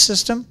grid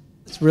system.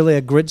 It's really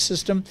a grid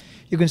system.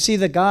 You can see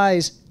the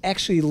guys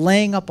actually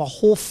laying up a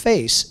whole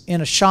face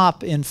in a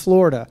shop in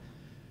Florida.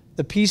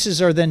 The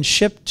pieces are then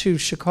shipped to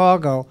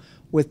Chicago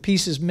with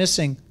pieces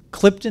missing,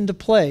 clipped into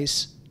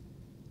place,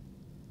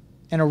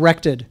 and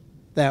erected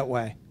that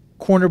way.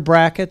 Corner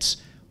brackets.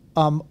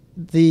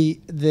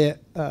 The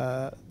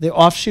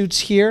offshoots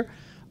here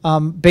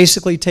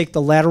basically take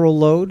the lateral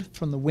load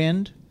from the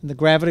wind. And the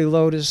gravity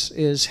load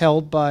is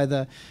held by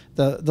the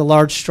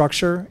large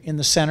structure in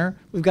the center.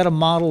 We've got a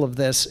model of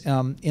this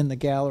in the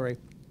gallery.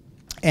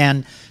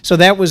 And so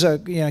that was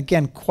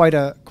again quite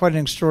an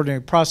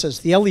extraordinary process.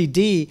 The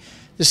LED,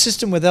 the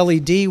system with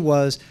LED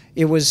was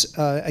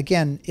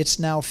again, it's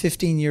now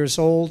 15 years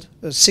old,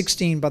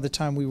 16 by the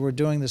time we were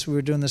doing this. We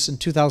were doing this in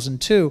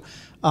 2002.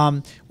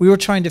 We were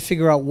trying to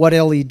figure out what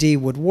LED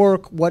would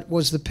work, what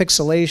was the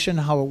pixelation,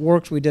 how it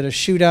worked. We did a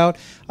shootout.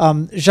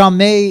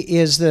 Jean-May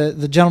is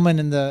the gentleman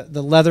in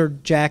the leather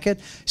jacket.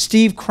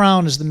 Steve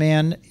Crown is the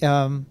man,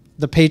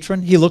 the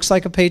patron. He looks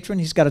like a patron.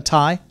 He's got a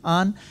tie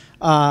on.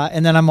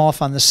 And then I'm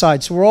off on the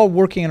side. So we're all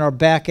working in our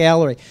back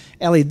alley.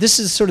 This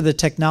is sort of the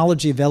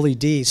technology of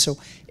LED. So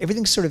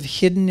everything's sort of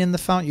hidden in the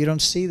fountain. You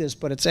don't see this,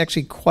 but it's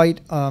actually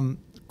quite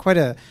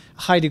a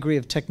high degree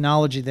of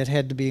technology that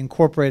had to be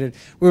incorporated.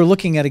 We were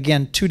looking at,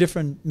 again, 2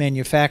 different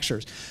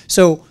manufacturers.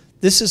 So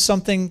this is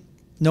something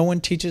no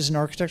one teaches in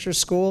architecture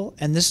school,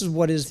 and this is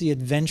what is the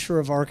adventure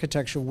of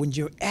architecture. When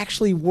you're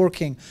actually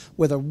working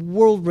with a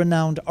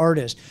world-renowned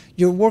artist,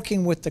 you're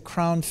working with the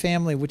Crown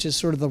family, which is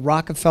sort of the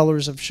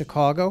Rockefellers of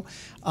Chicago,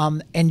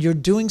 and you're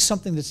doing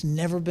something that's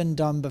never been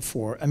done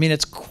before. I mean,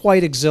 it's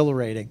quite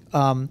exhilarating.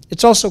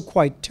 It's also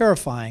quite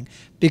terrifying,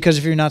 because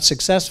if you're not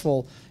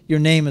successful, your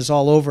name is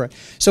all over it.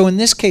 So in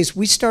this case,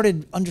 we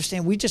started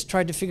understanding, we just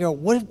tried to figure out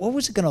what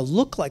was it going to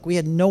look like. We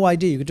had no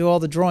idea. You could do all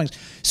the drawings.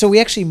 So we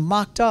actually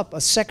mocked up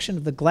a section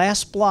of the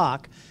glass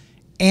block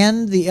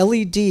and the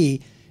LED, and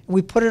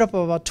we put it up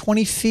about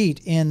 20 feet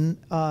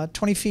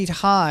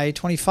high,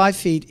 25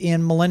 feet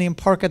in Millennium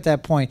Park at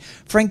that point.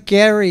 Frank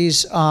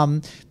Gehry's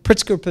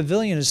Pritzker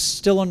Pavilion is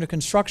still under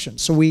construction.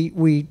 So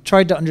we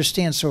tried to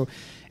understand. So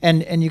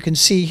And you can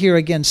see here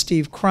again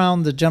Steve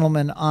Crown, the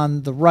gentleman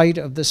on the right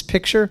of this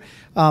picture,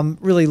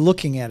 really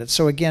looking at it.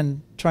 So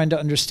again, trying to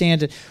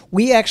understand it.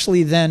 We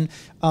actually then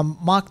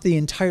mocked the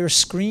entire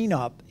screen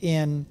up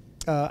in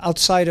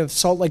outside of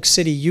Salt Lake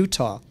City,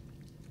 Utah.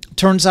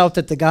 Turns out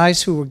that the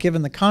guys who were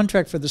given the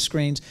contract for the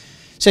screens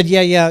said,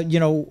 yeah, you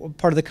know,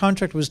 part of the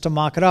contract was to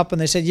mock it up,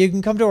 and they said, you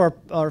can come to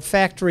our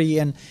factory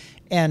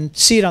and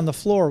see it on the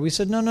floor. We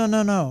said, no,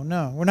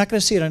 we're not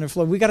going to see it on the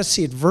floor. We got to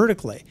see it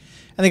vertically.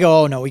 And they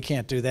go, oh, no, we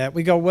can't do that.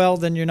 We go, well,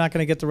 then you're not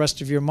going to get the rest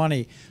of your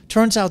money.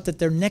 Turns out that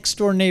their next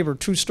door neighbor,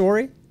 true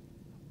story,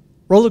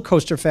 roller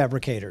coaster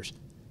fabricators.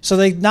 So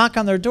they knock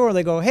on their door.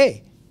 They go,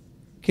 hey,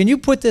 can you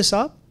put this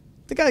up?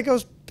 The guy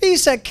goes,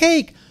 piece of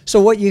cake.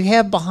 So what you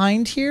have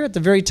behind here at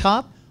the very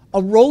top,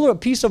 a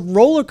piece of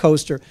roller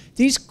coaster.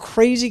 These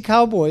crazy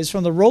cowboys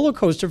from the roller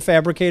coaster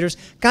fabricators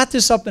got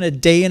this up in a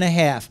day and a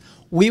half.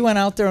 We went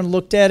out there and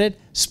looked at it.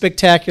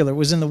 Spectacular. It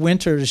was in the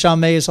winter.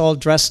 Jean-May is all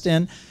dressed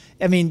in.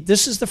 I mean,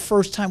 this is the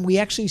first time we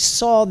actually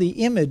saw the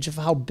image of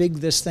how big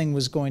this thing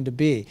was going to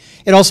be.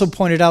 It also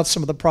pointed out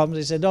some of the problems.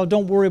 They said, oh,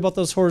 don't worry about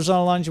those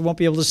horizontal lines. You won't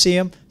be able to see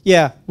them.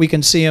 Yeah, we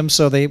can see them,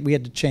 so we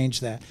had to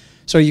change that.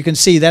 So you can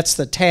see that's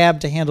the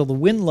tab to handle the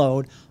wind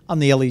load on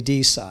the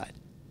LED side.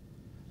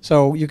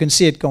 So you can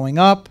see it going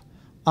up.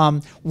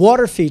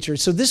 Water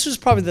features. So this was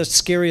probably the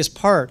scariest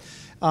part.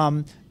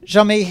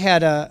 Jean-May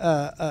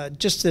had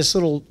just this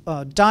little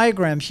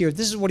diagram here.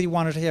 This is what he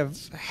wanted to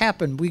have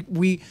happen.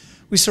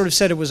 We sort of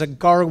said it was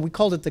a we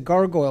called it the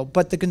gargoyle,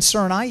 but the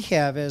concern I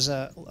have as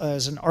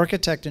an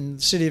architect in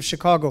the city of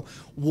Chicago,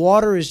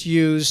 water is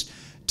used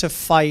to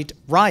fight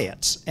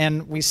riots.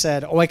 And we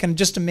said, oh, I can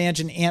just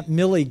imagine Aunt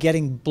Millie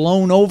getting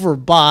blown over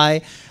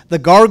by the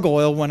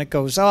gargoyle when it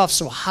goes off.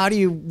 So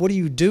what do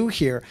you do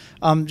here?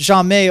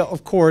 Jean-May,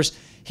 of course,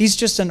 he's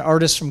just an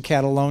artist from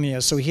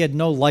Catalonia, so he had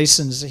no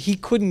license. He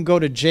couldn't go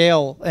to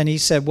jail, and he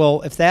said,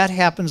 well, if that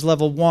happens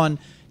level 1,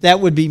 that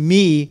would be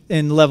me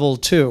in level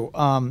 2.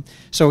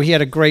 So he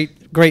had a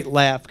great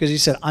laugh because he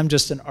said, I'm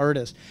just an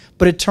artist.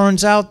 But it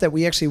turns out that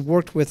we actually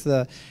worked with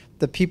the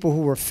people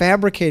who were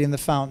fabricating the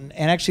fountain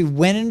and actually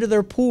went into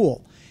their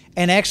pool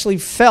and actually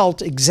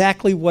felt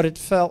exactly what it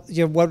felt,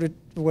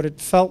 what it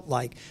felt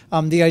like.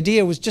 The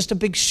idea was just a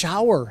big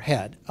shower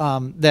head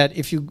that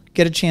if you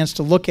get a chance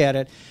to look at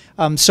it.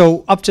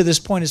 So up to this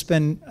point, it's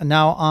been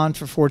now on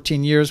for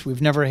 14 years.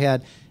 We've never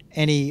had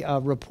any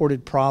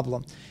reported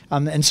problem.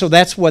 And so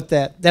that's what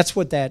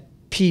that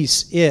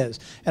piece is.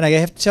 And I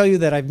have to tell you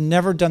that I've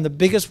never done, the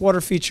biggest water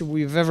feature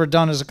we've ever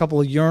done is a couple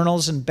of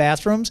urinals and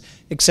bathrooms,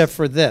 except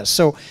for this.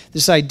 So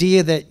this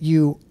idea that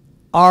you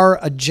are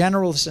a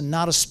generalist and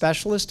not a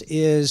specialist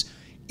is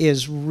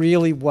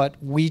really what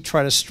we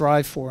try to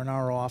strive for in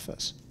our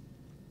office.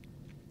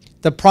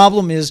 The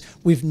problem is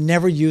we've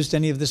never used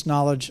any of this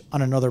knowledge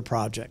on another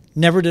project.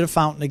 Never did a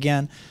fountain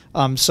again.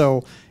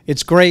 So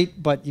it's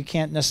great, but you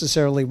can't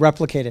necessarily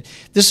replicate it.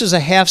 This is a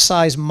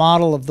half-size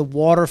model of the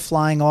water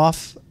flying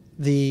off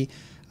the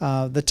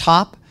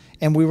top,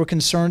 and we were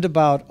concerned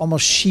about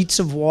almost sheets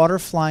of water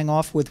flying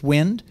off with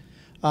wind.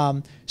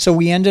 So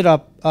we ended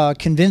up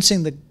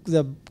convincing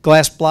the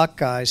glass block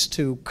guys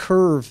to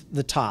curve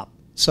the top.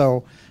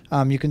 So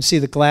you can see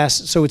the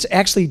glass. So it's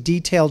actually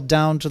detailed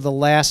down to the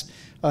last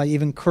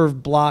even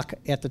curved block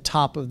at the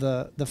top of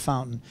the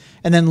fountain.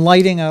 And then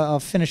lighting, I'll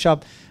finish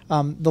up.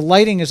 The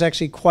lighting is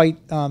actually quite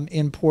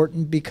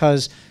important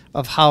because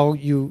of how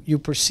you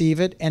perceive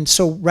it. And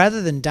so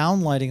rather than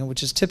downlighting it,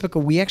 which is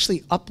typical, we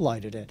actually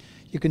uplighted it.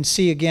 You can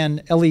see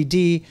again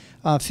LED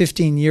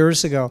 15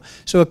 years ago.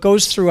 So it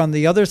goes through on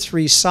the other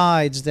three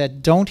sides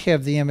that don't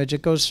have the image.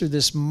 It goes through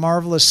this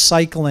marvelous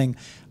cycling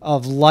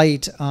of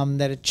light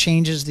that it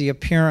changes the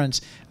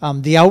appearance.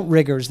 The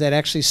outriggers that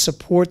actually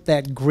support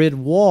that grid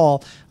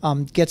wall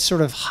get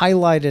sort of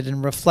highlighted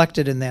and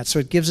reflected in that, so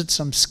it gives it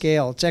some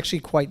scale. It's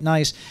actually quite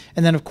nice.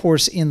 And then, of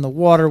course, in the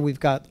water, we've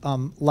got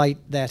light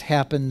that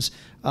happens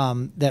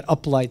that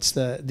uplights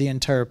the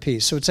entire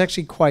piece. So it's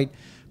actually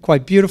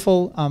quite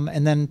beautiful.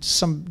 And then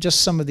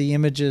just some of the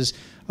images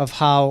of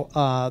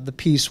how the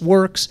piece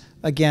works.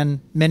 Again,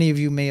 many of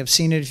you may have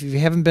seen it. If you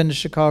haven't been to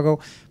Chicago,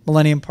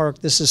 Millennium Park,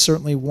 this is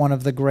certainly one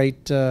of the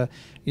great,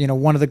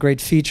 one of the great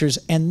features.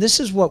 And this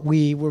is what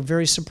we were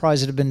very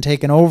surprised it had been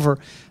taken over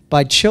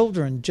by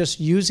children, just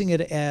using it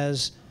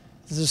as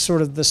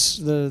sort of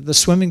the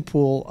swimming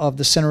pool of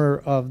the center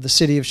of the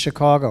city of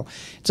Chicago.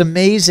 It's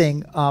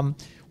amazing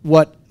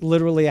what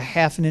literally a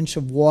half an inch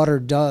of water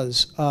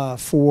does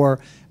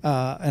for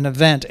an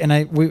event.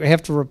 And we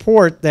have to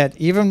report that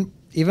even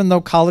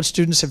though college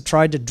students have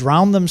tried to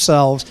drown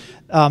themselves,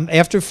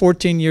 after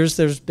 14 years,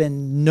 there's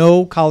been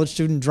no college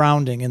student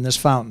drowning in this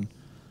fountain.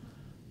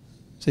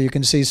 So you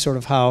can see sort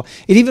of how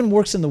it even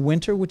works in the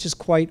winter, which is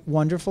quite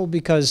wonderful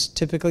because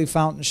typically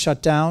fountains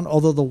shut down.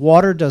 Although the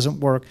water doesn't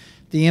work,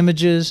 the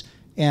images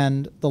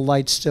and the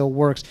light still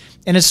works.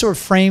 And it's sort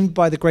of framed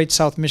by the Great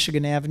South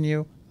Michigan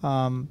Avenue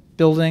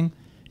building.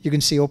 You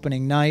can see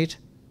opening night.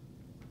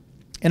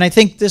 And I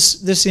think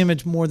this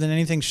image more than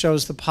anything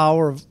shows the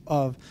power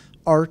of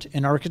art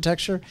and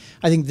architecture.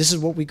 I think this is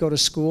what we go to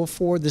school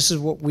for. This is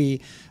what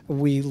we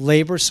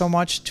labor so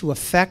much to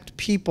affect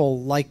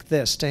people like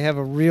this, to have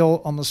a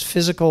real, almost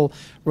physical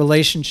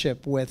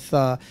relationship with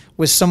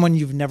someone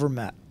you've never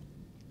met.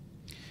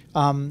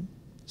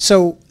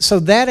 So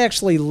that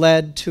actually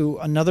led to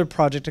another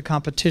project, a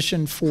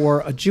competition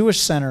for a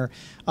Jewish center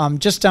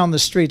just down the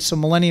street. So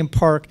Millennium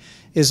Park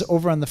is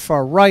over on the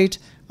far right.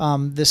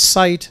 This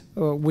site,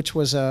 which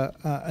was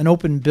an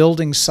open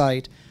building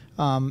site,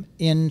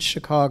 in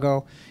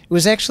Chicago. It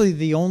was actually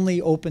the only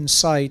open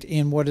site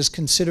in what is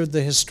considered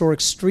the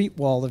historic street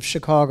wall of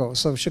Chicago.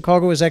 So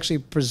Chicago has actually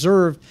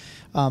preserved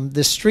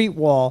this street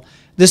wall.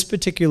 This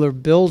particular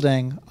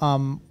building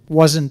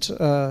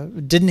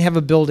didn't have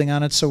a building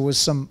on it, so it was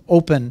some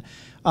open.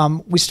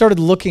 We started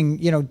looking,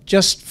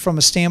 just from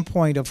a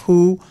standpoint of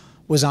who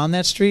was on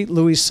that street.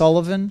 Louis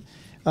Sullivan,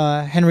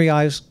 Henry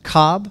Ives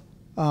Cobb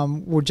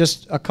were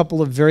just a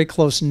couple of very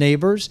close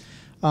neighbors.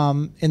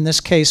 In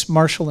this case,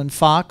 Marshall and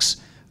Fox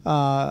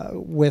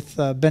with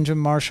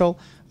Benjamin Marshall.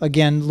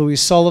 Again, Louis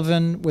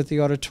Sullivan with the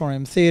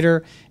Auditorium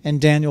Theater,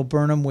 and Daniel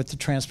Burnham with the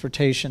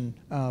Transportation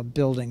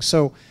Building.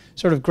 So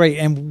sort of great,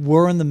 and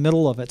we're in the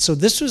middle of it. So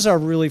this was our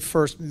really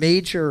first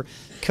major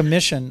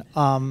commission,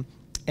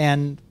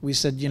 and we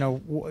said,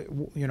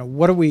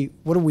 what do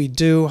we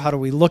do? How do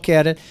we look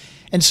at it?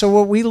 And so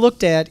what we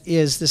looked at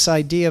is this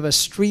idea of a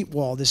street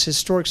wall, this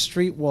historic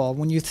street wall.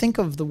 When you think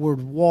of the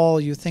word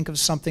wall, you think of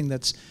something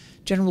that's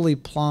generally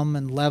plumb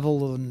and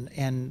level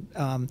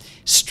and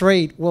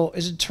straight. Well,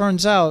 as it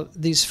turns out,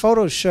 these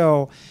photos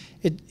show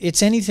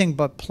it's anything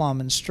but plumb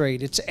and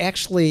straight. It's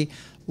actually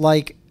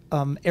like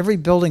every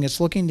building is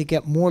looking to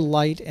get more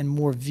light and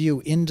more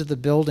view into the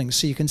building.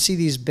 So you can see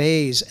these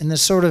bays and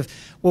this sort of,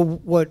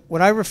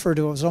 what I refer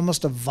to as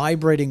almost a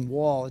vibrating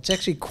wall. It's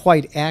actually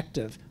quite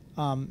active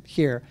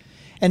here.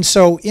 And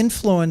so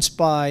influenced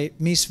by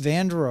Mies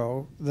van der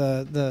Rohe,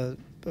 the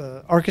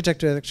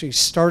architect who actually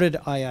started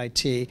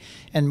IIT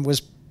and was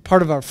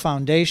part of our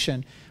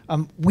foundation,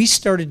 we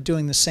started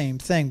doing the same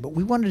thing, but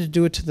we wanted to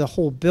do it to the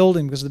whole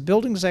building because the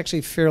building is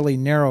actually fairly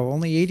narrow,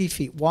 only 80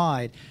 feet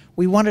wide.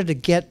 We wanted to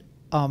get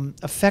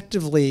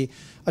effectively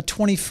a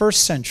 21st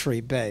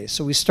century bay.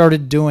 So we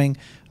started doing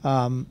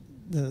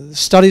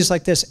studies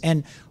like this,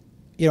 and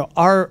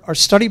our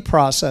study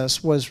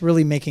process was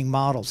really making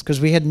models because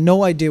we had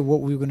no idea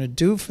what we were going to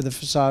do for the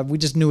facade. We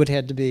just knew it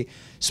had to be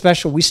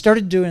special. We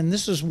started doing, and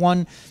this was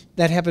one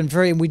that happened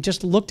and we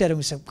just looked at it and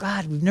we said,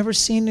 God, we've never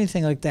seen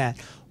anything like that.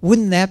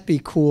 Wouldn't that be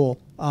cool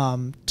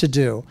to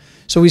do?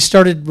 So we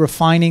started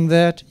refining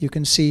that. You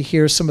can see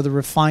here some of the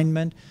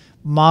refinement,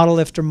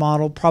 model after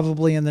model,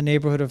 probably in the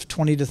neighborhood of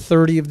 20 to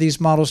 30 of these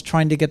models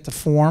trying to get the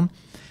form.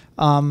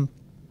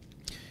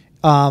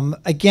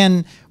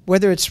 Again,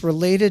 whether it's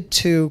related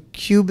to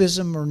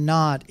cubism or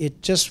not,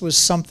 it just was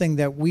something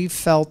that we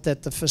felt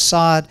that the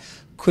facade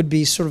could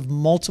be sort of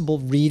multiple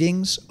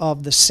readings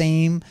of the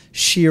same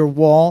sheer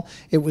wall.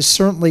 It was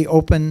certainly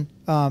open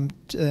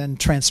and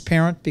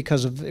transparent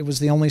because it was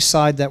the only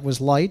side that was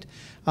light.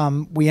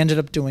 We ended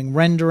up doing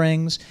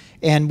renderings,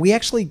 and we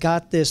actually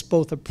got this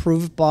both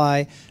approved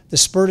by the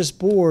Spertus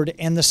Board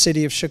and the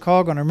City of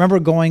Chicago. And I remember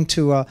going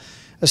to a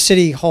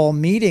City Hall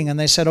meeting, and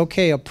they said,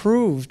 okay,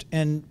 approved.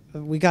 And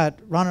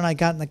Ron and I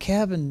got in the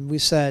cab, and we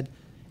said,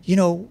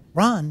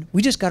 Ron,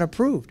 we just got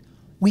approved.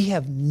 We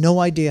have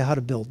no idea how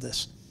to build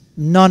this.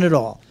 None at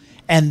all.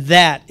 And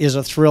that is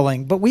a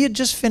thrilling. But we had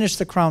just finished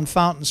the Crown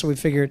Fountain, so we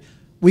figured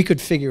we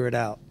could figure it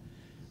out.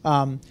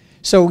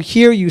 So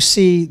here you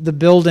see the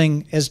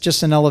building as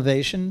just an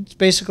elevation. It's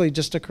basically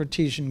just a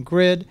Cartesian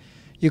grid.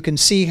 You can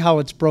see how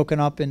it's broken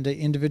up into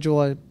individual,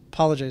 I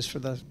apologize for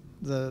the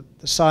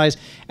size.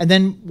 And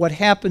then what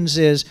happens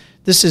is,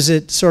 this is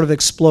it sort of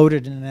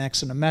exploded in an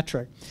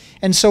axonometric.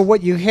 And so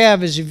what you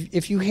have is,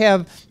 if you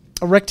have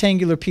a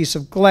rectangular piece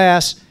of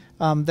glass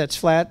that's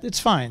flat, it's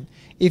fine.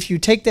 If you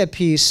take that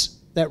piece,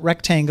 that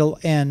rectangle,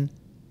 and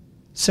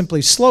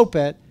simply slope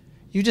it,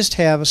 you just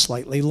have a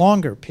slightly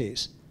longer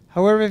piece.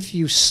 However, if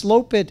you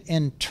slope it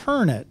and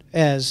turn it,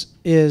 as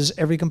is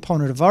every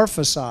component of our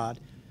facade,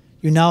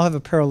 you now have a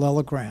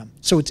parallelogram.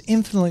 So it's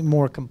infinitely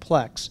more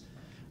complex.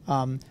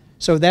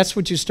 So that's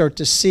what you start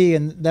to see,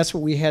 and that's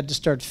what we had to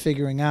start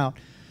figuring out.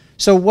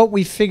 So what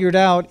we figured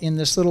out in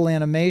this little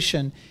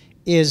animation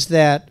is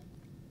that,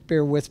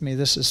 bear with me,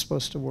 this is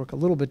supposed to work a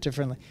little bit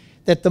differently,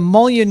 that the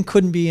mullion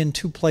couldn't be in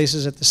two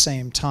places at the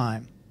same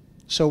time.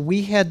 So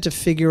we had to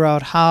figure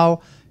out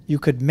how you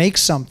could make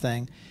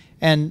something,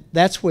 and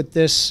that's what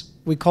this,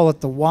 we call it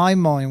the Y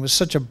mullion, was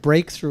such a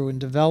breakthrough in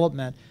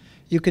development.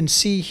 You can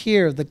see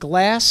here the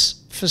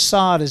glass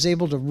facade is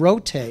able to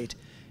rotate,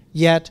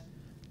 yet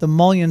the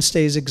mullion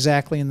stays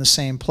exactly in the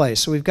same place.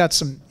 So we've got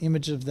some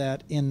image of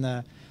that in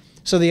the,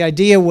 so the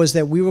idea was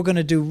that we were going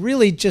to do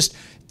really just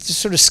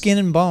sort of skin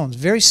and bones,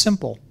 very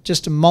simple,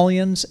 just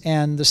mullions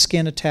and the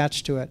skin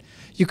attached to it.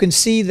 You can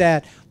see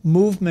that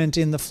movement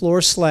in the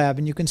floor slab,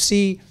 and you can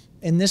see,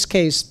 in this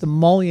case, the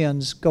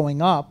mullions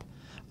going up,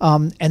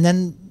 and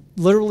then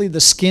literally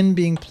the skin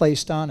being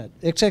placed on it.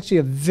 It's actually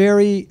a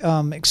very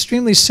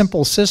extremely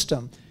simple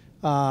system.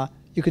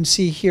 You can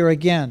see here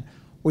again,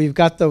 we've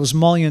got those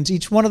mullions.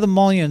 Each one of the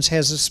mullions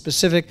has a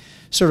specific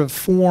sort of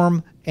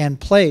form and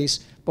place,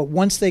 but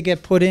once they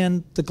get put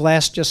in, the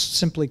glass just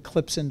simply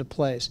clips into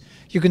place.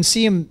 You can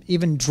see them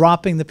even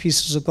dropping the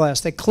pieces of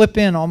glass. They clip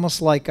in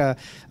almost like a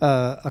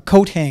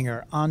coat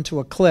hanger onto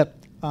a clip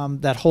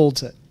that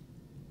holds it.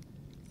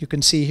 You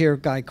can see here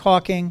guy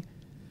caulking,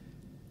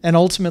 and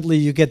ultimately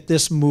you get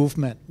this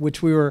movement,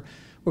 which we were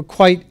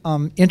quite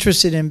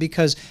interested in,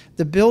 because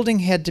the building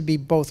had to be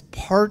both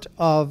part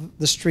of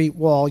the street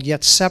wall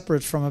yet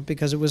separate from it,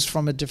 because it was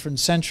from a different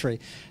century.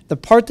 The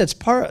part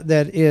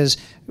that is,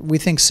 we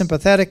think,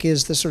 sympathetic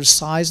is the sort of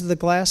size of the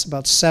glass,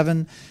 about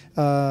 7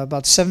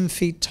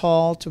 feet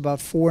tall to about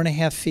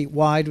 4.5 feet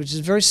wide, which is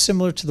very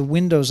similar to the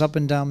windows up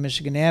and down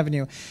Michigan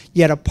Avenue.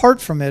 Yet apart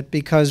from it,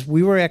 because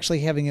we were actually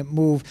having it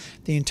move,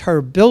 the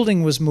entire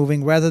building was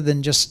moving rather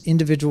than just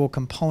individual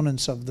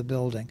components of the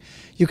building.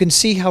 You can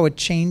see how it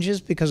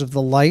changes because of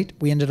the light.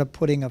 We ended up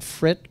putting a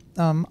frit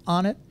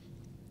on it.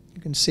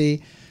 You can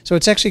see. So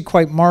it's actually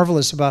quite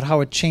marvelous about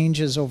how it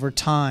changes over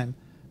time.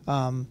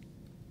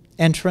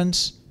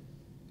 Entrance,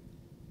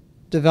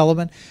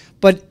 development.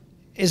 But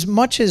as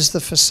much as the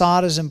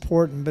facade is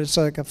important, but it's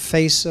like a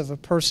face of a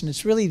person,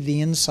 it's really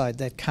the inside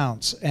that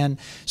counts. And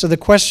so the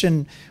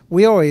question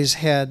we always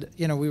had,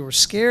 we were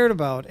scared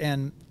about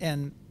and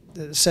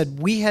said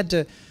we had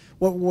to,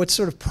 what's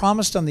sort of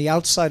promised on the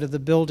outside of the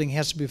building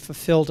has to be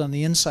fulfilled on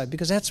the inside,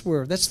 because that's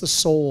the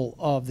soul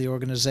of the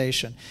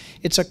organization.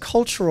 It's a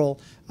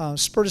cultural,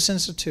 Spertus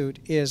Institute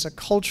is a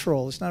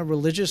cultural, it's not a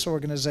religious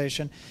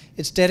organization.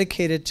 It's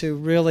dedicated to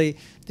really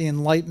the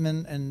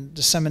enlightenment and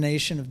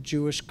dissemination of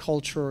Jewish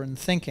culture and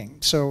thinking.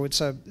 So it's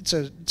a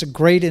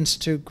great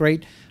institute,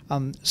 great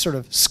sort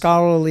of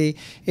scholarly.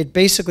 It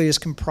basically is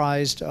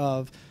comprised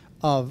of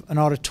an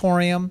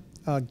auditorium,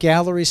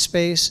 gallery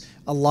space,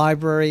 a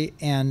library,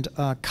 and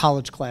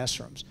college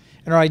classrooms.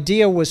 And our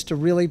idea was to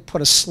really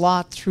put a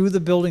slot through the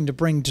building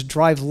to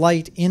drive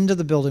light into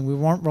the building. We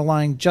weren't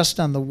relying just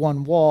on the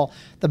one wall.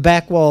 The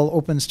back wall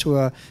opens to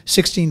a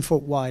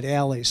 16-foot wide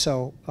alley,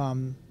 so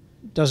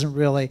doesn't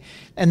really.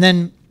 And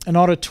then an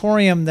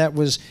auditorium that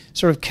was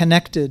sort of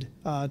connected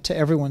to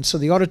everyone. So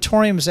the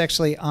auditorium is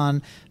actually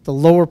on the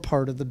lower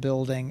part of the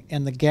building,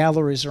 and the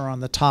galleries are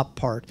on the top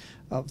part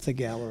of the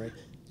gallery.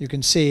 You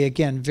can see,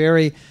 again,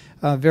 very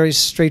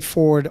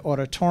straightforward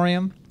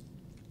auditorium.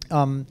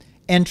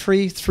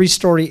 Entry,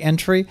 3-story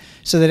entry,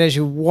 so that as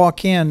you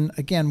walk in,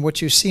 again,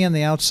 what you see on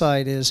the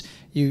outside is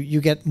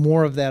you get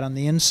more of that on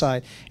the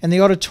inside. And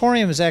the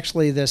auditorium is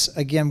actually this,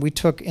 again, we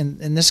took,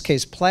 in this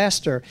case,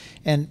 plaster,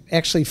 and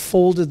actually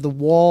folded the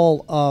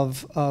wall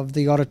of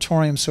the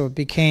auditorium so it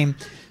became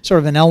sort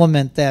of an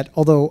element that,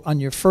 although on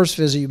your first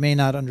visit you may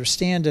not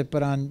understand it,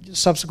 but on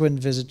subsequent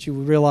visits you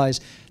would realize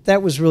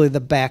that was really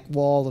the back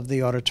wall of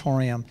the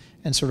auditorium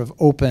and sort of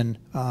open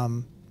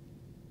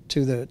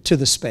to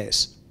the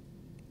space.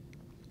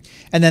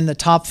 And then the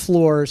top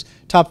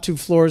 2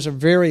 floors are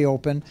very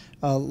open,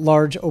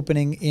 large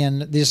opening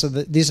in, these are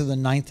the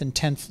 9th and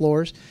 10th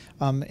floors.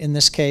 In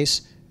this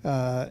case,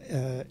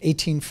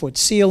 18-foot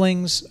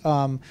ceilings,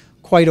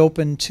 quite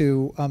open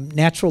to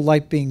natural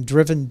light being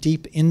driven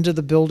deep into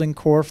the building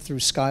core through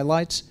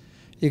skylights.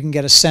 You can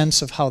get a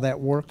sense of how that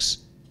works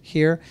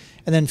here.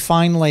 And then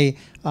finally,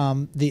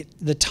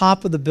 the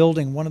top of the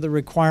building, one of the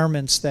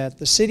requirements that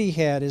the city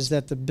had is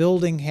that the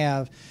building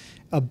have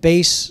a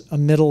base, a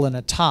middle, and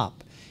a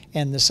top.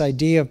 and this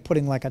idea of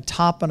putting like a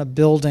top on a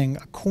building,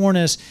 a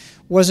cornice,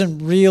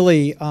 wasn't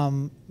really,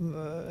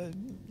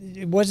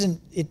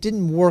 it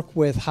didn't work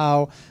with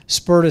how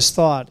Spertus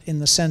thought, in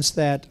the sense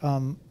that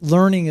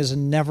learning is a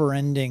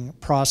never-ending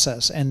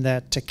process, and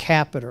that to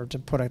cap it or to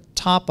put a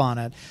top on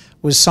it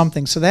was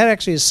something. So that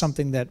actually is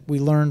something that we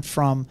learned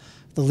from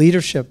the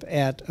leadership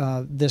at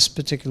this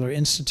particular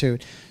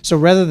institute. So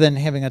rather than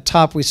having a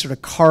top, we sort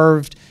of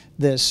carved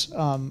this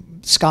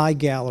sky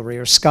gallery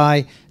or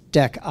sky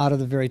deck out of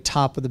the very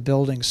top of the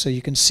building. So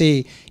you can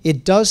see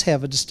it does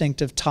have a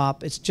distinctive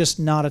top. It's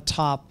just not a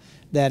top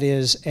that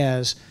is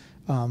as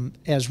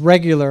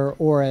regular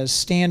or as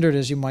standard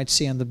as you might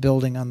see on the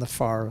building on the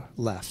far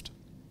left.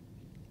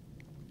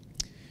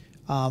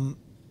 And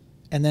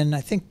then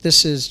I think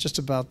this is just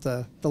about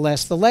the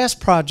last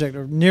project,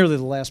 or nearly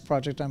the last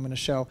project I'm going to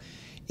show,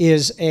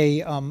 is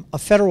a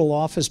federal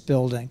office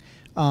building.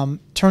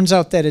 Turns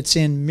out that it's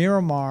in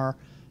Miramar,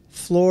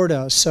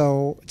 Florida,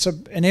 so it's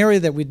an area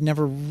that we'd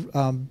never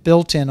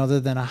built in other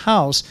than a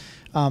house.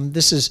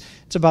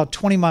 It's about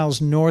 20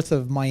 miles north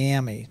of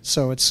Miami,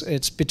 so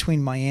it's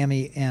between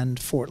Miami and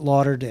Fort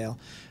Lauderdale.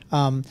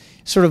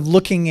 Sort of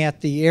looking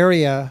at the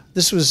area,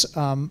 this was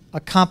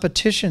a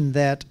competition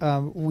that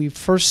we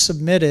first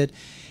submitted,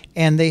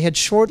 and they had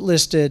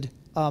shortlisted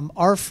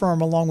our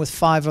firm along with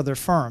 5 other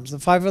firms. The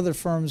 5 other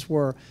firms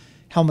were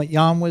Helmut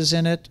Jahn was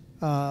in it,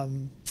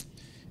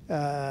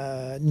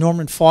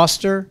 Norman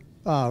Foster,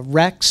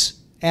 Rex,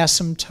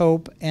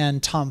 Asymptote,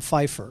 and Tom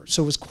Pfeiffer.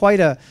 So it was quite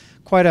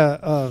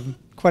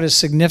a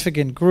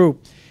significant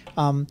group.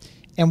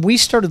 And we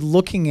started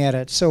looking at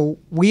it. So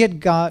we had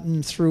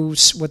gotten through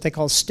what they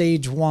call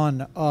stage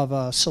 1 of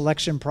a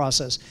selection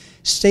process.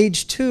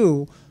 Stage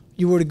 2,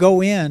 you were to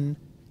go in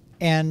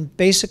and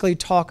basically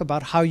talk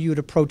about how you would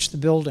approach the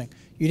building.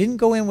 You didn't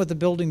go in with the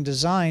building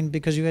design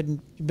because you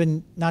hadn't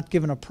been not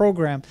given a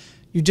program.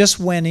 You just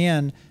went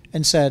in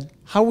and said,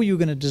 how are you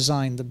going to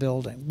design the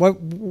building?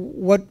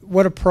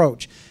 What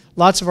approach?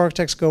 Lots of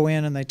architects go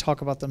in and they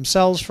talk about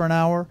themselves for an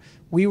hour.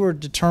 We were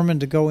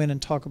determined to go in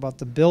and talk about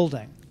the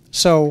building.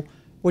 So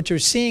what you're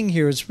seeing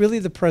here is really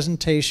the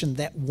presentation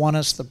that won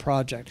us the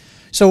project.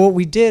 So what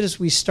we did is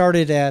we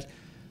started at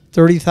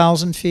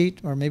 30,000 feet,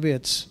 or maybe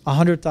it's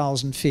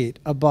 100,000 feet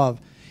above.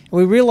 And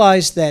we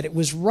realized that it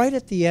was right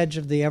at the edge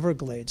of the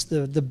Everglades,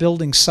 the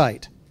building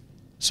site.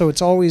 So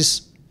it's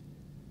always...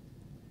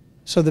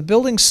 So the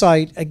building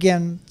site,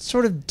 again,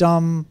 sort of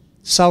dumb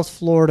South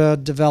Florida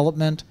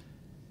development.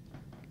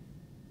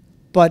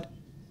 But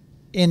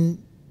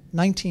in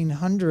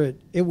 1900,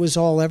 it was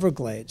all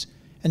Everglades.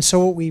 And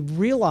so what we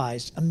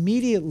realized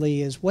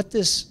immediately is what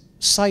this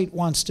site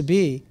wants to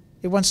be.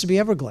 It wants to be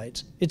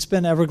Everglades. It's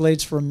been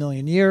Everglades for 1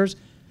 million years,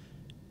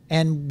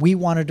 and we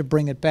wanted to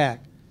bring it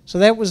back. So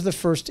that was the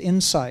first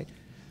insight.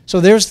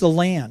 So there's the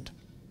land.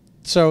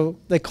 So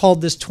they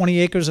called this 20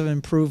 acres of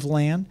improved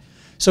land.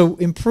 So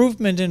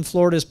improvement in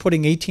Florida is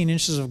putting 18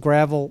 inches of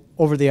gravel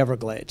over the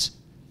Everglades,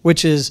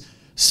 which is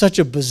such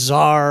a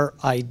bizarre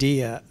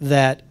idea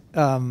that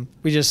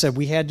we just said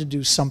we had to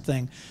do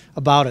something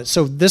about it.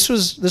 So this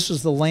was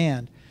the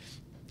land,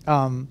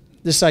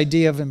 this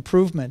idea of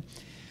improvement.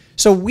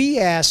 So we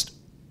asked,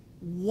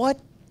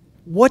 what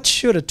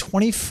should a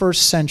 21st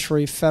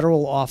century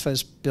federal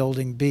office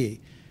building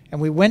be? And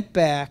we went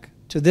back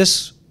to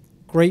this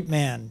great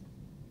man,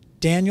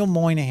 Daniel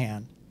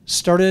Moynihan,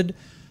 started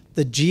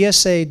the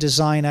GSA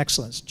Design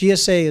Excellence.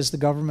 GSA is the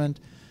Government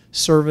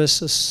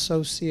Service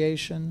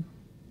Association,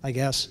 I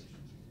guess.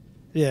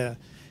 Yeah.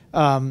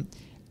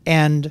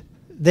 And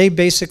they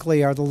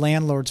basically are the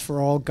landlords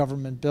for all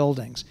government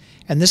buildings.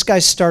 And this guy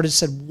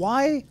said,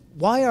 why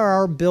are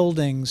our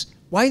buildings,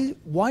 why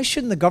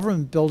shouldn't the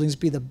government buildings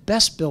be the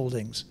best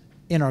buildings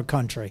in our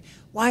country?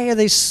 Why are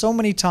they so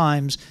many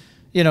times,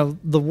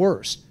 the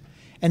worst?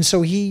 And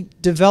so he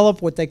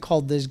developed what they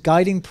called these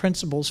guiding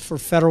principles for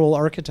federal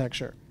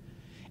architecture.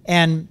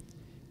 And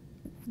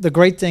the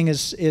great thing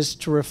is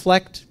to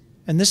reflect,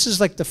 and this is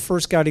like the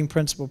first guiding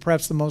principle,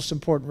 perhaps the most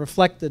important,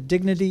 reflect the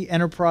dignity,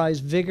 enterprise,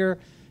 vigor,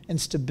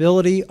 and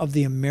stability of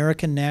the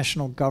American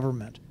national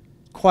government.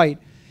 Quite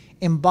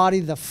embody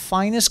the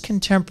finest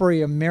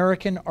contemporary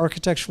American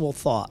architectural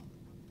thought.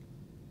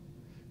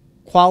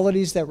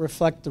 Qualities that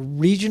reflect the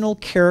regional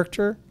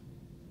character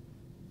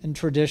and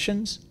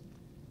traditions,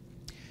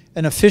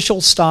 an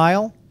official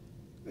style,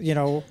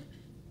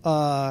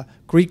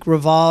 Greek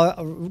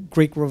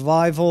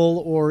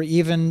revival or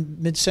even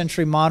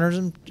mid-century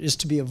modernism is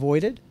to be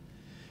avoided.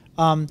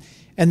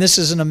 And this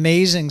is an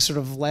amazing sort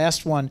of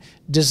last one.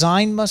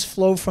 Design must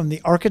flow from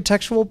the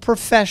architectural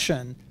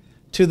profession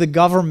to the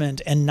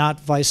government and not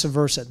vice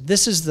versa.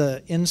 This is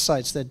the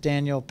insights that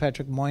Daniel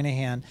Patrick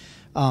Moynihan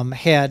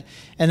had.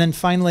 And then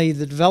finally,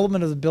 the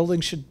development of the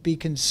building should be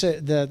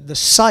the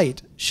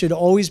site should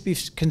always be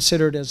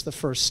considered as the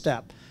first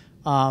step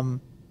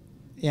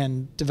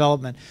in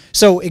development.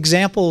 So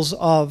examples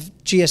of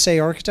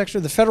GSA architecture,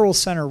 the Federal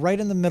Center right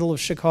in the middle of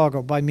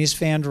Chicago by Mies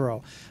van der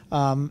Rohe.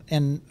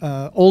 and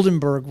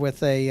Oldenburg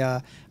with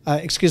a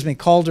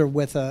Calder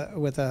with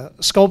a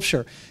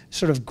sculpture,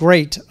 sort of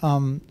great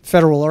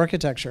federal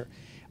architecture.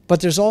 But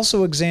there's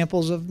also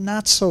examples of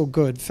not so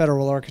good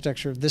federal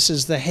architecture. This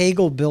is the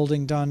Hagel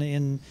building done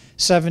in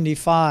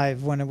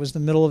 '75 when it was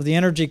the middle of the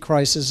energy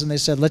crisis, and they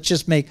said, let's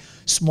just make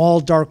small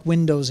dark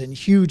windows and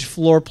huge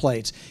floor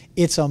plates.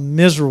 It's a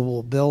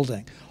miserable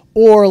building.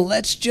 Or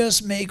let's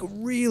just make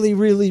really,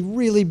 really,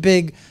 really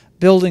big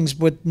buildings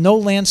with no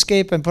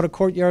landscape and put a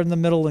courtyard in the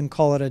middle and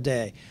call it a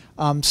day.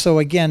 So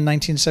again,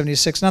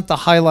 1976, not the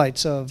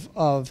highlights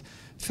of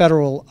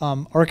federal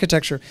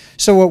architecture.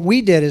 So what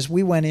we did is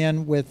we went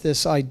in with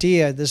this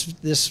idea. This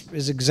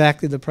is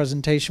exactly the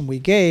presentation we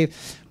gave.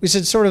 We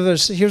said sort of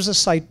here's a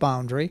site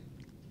boundary.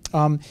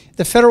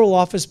 The federal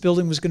office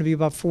building was going to be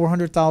about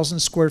 400,000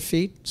 square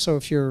feet. So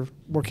if you're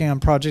working on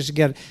projects, you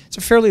get it. It's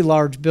a fairly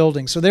large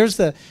building. So there's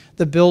the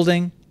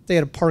building. They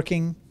had a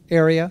parking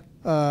area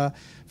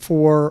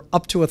for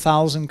up to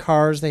 1,000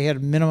 cars. They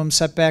had minimum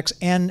setbacks.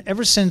 And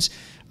ever since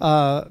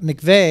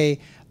McVeigh,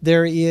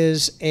 there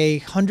is a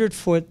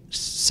 100-foot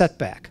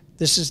setback.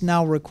 This is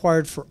now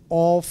required for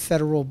all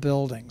federal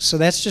buildings. So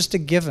that's just a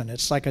given.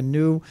 It's like a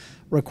new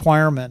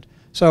requirement.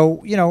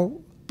 So, you know,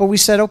 but we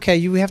said, okay,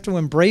 you have to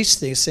embrace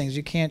these things.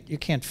 You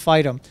can't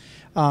fight them.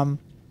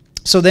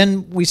 So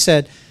then we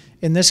said,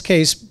 in this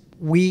case,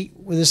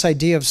 with this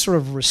idea of sort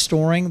of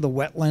restoring the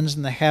wetlands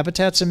and the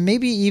habitats, and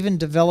maybe even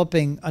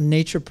developing a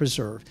nature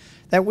preserve.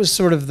 That was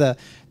sort of the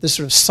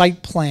sort of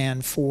site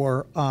plan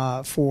for.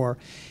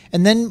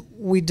 And then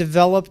we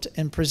developed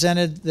and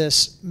presented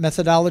this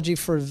methodology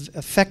for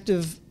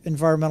effective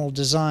environmental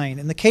design.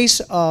 In the case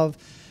of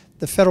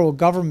the federal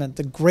government,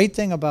 the great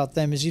thing about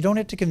them is you don't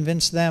have to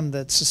convince them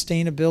that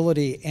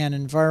sustainability and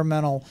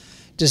environmental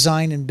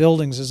design in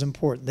buildings is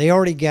important. They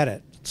already get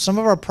it. Some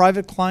of our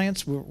private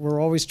clients, we're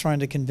always trying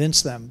to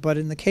convince them. But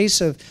in the case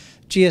of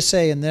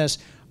GSA and this,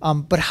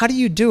 but how do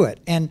you do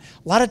it? And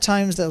a lot of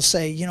times they'll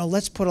say, you know,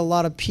 let's put a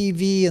lot of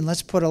PV and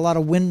let's put a lot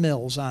of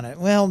windmills on it.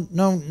 Well,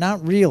 no,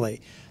 not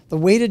really. The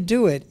way to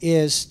do it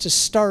is to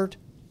start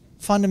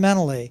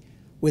fundamentally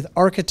with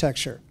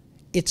architecture.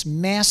 It's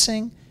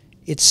massing,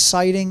 it's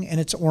siting, and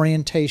it's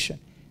orientation.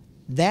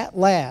 That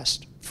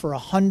lasts for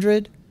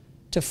 100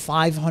 to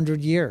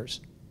 500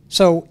 years.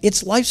 So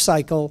its life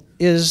cycle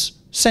is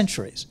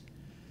centuries.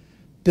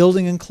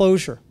 Building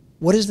enclosure.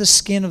 What is the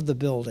skin of the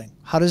building?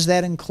 How does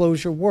that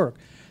enclosure work?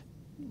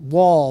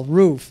 Wall,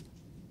 roof,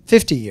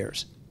 50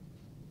 years.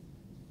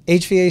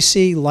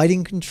 HVAC,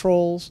 lighting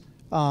controls,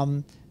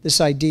 this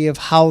idea of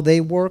how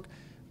they work,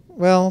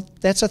 well,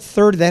 that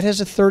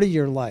has a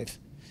 30-year life.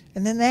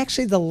 And then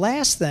actually the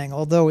last thing,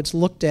 although it's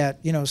looked at,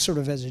 you know, sort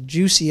of as a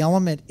juicy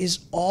element, is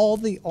all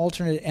the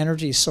alternate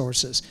energy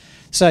sources.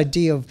 This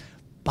idea of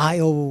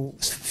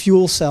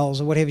biofuel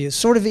cells or what have you.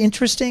 Sort of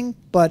interesting,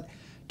 but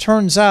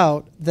turns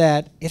out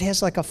that it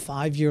has like a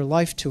 5-year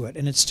life to it,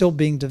 and it's still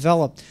being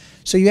developed.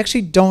 So you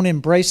actually don't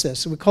embrace this.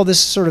 So we call this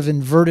sort of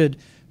inverted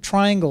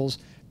triangles,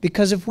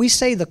 because if we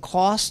say the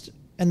cost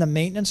and the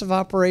maintenance of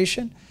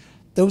operation,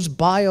 those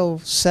bio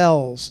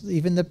cells,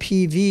 even the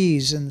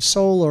PVs and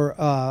solar,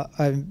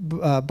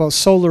 both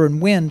solar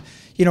and wind,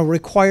 you know,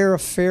 require a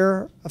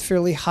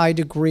fairly high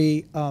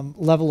degree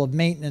level of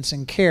maintenance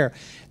and care.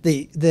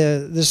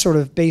 The sort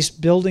of base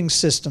building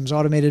systems,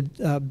 automated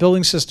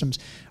building systems,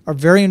 are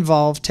very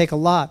involved, take a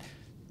lot.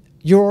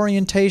 Your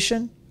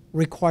orientation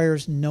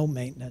requires no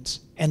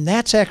maintenance, and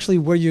that's actually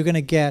where you're going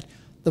to get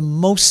the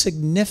most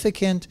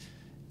significant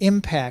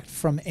impact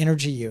from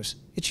energy use.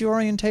 It's your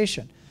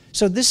orientation.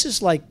 So this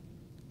is like,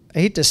 I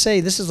hate to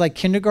say, this is like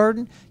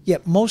kindergarten,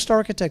 yet most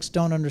architects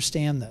don't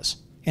understand this.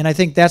 And I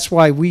think that's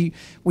why we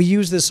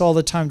use this all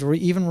the time to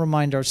even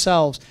remind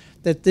ourselves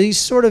that these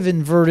sort of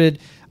inverted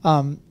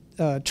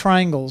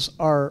triangles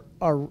are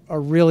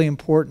really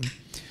important.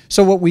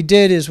 So what we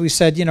did is we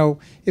said, you know,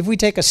 if we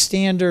take a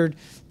standard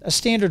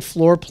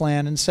floor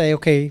plan and say,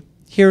 okay,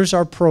 here's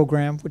our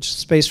program, which is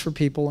space for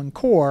people and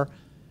core,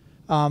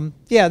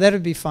 yeah, that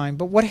would be fine.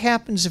 But what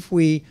happens if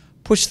we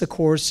push the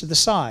cores to the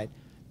side?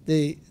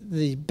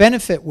 The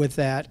benefit with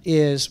that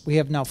is we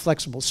have now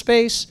flexible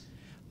space.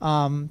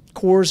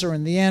 Cores are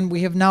in the end.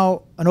 We have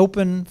now an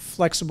open,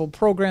 flexible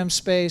program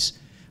space.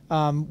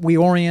 We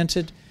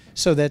oriented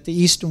so that the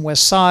east and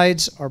west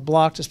sides are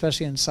blocked,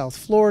 especially in South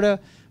Florida.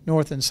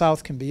 North and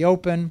south can be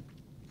open.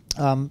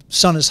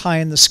 Sun is high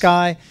in the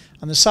sky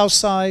on the south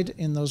side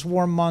in those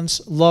warm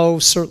months, low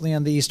certainly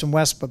on the east and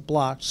west, but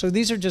blocked. So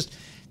these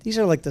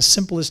are like the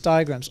simplest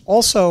diagrams.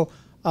 Also,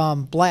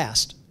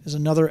 blast is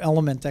another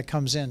element that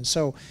comes in.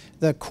 So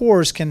the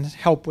cores can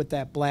help with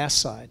that blast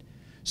side.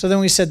 So then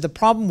we said the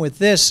problem with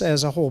this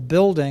as a whole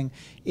building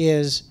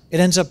is it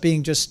ends up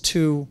being just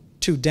too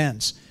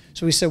dense.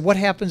 So we said, what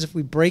happens if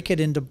we break it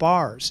into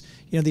bars?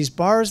 You know, these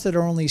bars that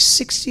are only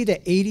 60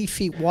 to 80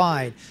 feet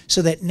wide,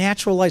 so that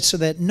natural light, so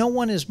that no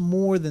one is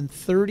more than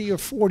 30 or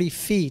 40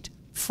 feet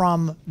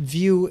from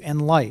view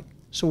and light.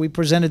 So we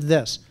presented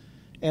this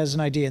as an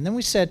idea. And then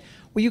we said,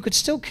 well, you could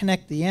still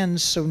connect the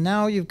ends, so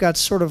now you've got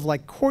sort of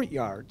like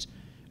courtyards.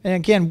 And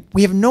again,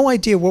 we have no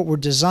idea what we're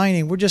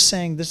designing. We're just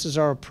saying this is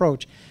our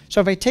approach. So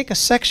if I take a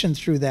section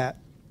through that,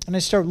 and I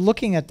start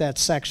looking at that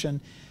section,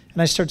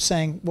 and I start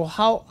saying, well,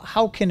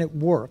 how can it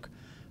work?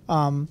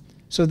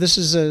 So this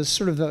is a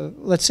sort of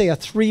let's say a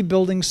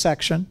 3-building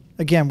section.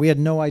 Again, we had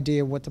no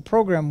idea what the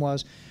program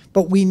was,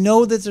 but we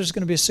know that there's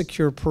going to be a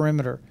secure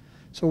perimeter.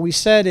 So what we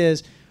said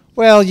is,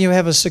 well, you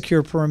have a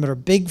secure perimeter,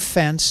 big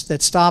fence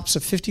that stops a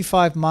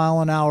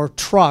 55-mile-an-hour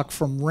truck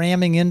from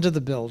ramming into the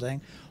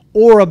building,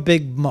 or a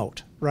big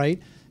moat, right?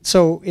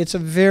 So it's a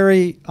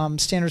very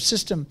standard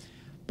system.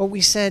 But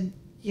we said,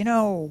 you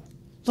know,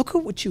 look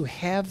at what you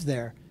have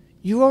there.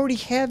 You already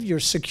have your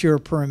secure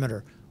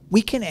perimeter.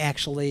 We can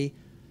actually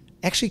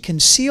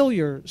conceal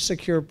your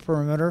secure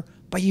perimeter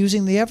by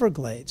using the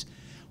Everglades.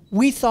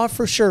 We thought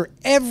for sure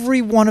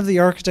every one of the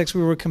architects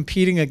we were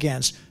competing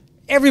against,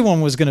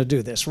 everyone was going to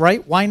do this,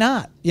 right? Why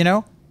not? You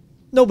know,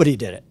 nobody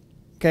did it.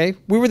 Okay,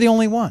 we were the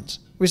only ones.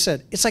 We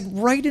said it's like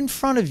right in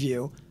front of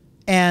you,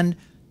 and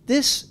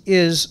this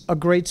is a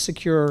great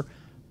secure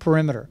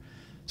perimeter.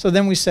 So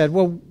then we said,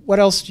 well, what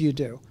else do you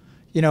do?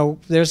 You know,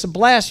 there's a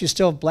blast. You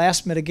still have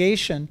blast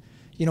mitigation.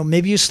 You know,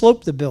 maybe you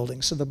slope the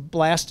building so the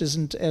blast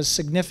isn't as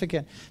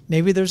significant.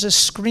 Maybe there's a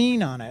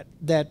screen on it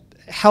that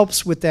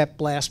helps with that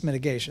blast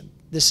mitigation.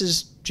 This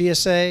is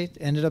GSA,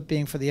 ended up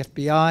being for the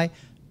FBI.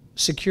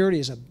 Security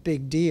is a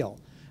big deal.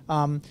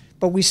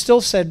 But we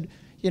still said,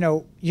 you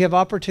know, you have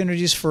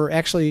opportunities for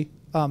actually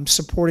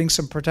supporting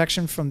some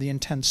protection from the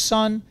intense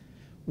sun.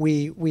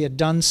 We had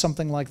done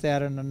something like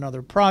that in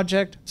another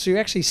project. So you're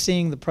actually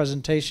seeing the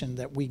presentation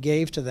that we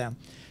gave to them.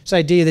 This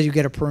idea that you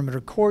get a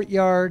perimeter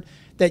courtyard,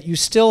 that you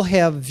still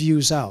have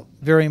views out,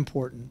 very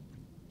important.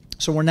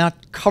 So we're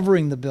not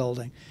covering the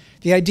building.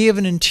 The idea of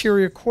an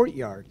interior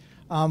courtyard,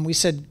 we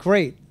said,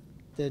 great.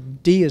 The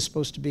D is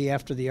supposed to be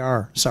after the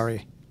R,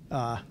 sorry.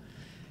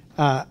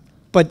 But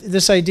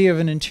this idea of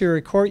an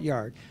interior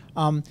courtyard,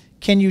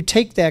 can you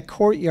take that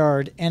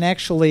courtyard and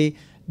actually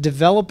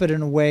develop it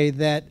in a way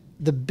that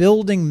the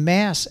building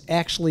mass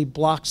actually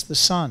blocks the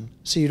sun,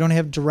 so you don't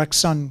have direct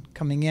sun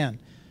coming in?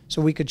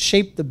 So we could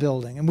shape the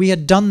building. And we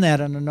had done that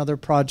on another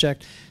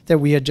project that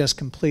we had just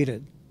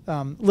completed.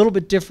 A little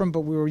bit different,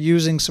 but we were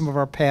using some of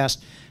our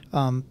past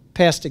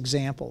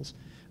examples.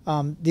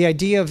 The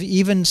idea of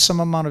even some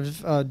amount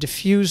of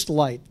diffused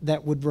light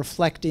that would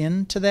reflect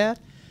into that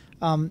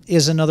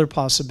is another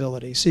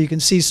possibility. So you can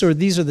see sort of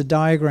these are the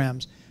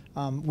diagrams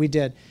we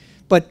did.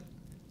 But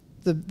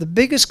the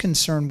biggest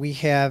concern we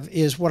have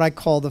is what I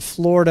call the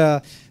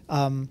Florida,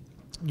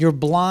 you're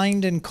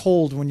blind and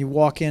cold when you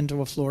walk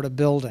into a Florida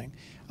building.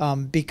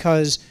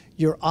 Because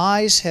your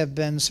eyes have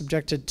been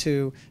subjected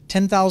to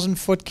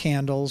 10,000-foot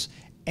candles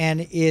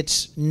and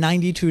it's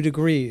 92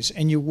 degrees.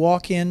 And you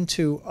walk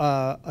into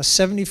a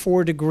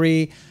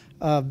 74-degree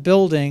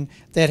building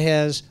that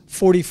has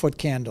 40-foot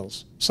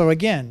candles. So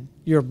again,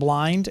 you're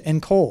blind and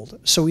cold.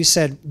 So we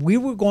said we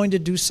were going to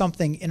do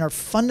something in our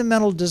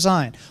fundamental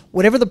design.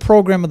 Whatever the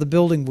program of the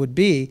building would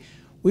be,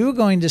 we were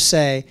going to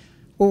say,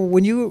 well,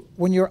 when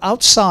you're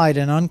outside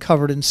and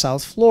uncovered in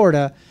South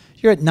Florida,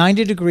 you're at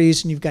 90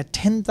 degrees and you've got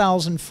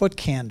 10,000-foot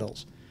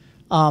candles.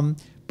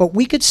 But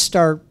we could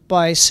start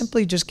by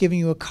simply just giving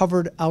you a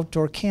covered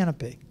outdoor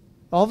canopy.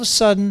 All of a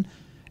sudden,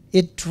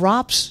 it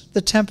drops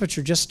the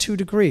temperature just 2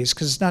 degrees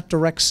because it's not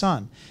direct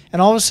sun.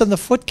 And all of a sudden, the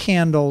foot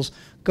candles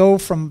go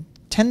from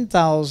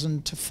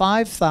 10,000 to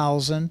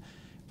 5,000.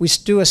 We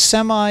do a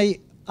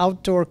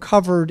semi-outdoor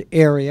covered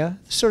area,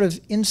 sort of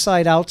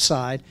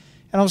inside-outside.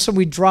 And all of a sudden,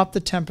 we drop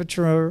the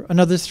temperature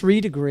another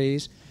 3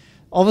 degrees.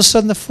 All of a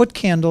sudden, the foot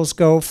candles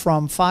go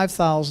from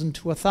 5,000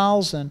 to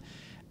 1,000.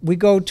 We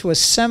go to a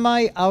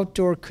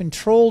semi-outdoor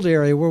controlled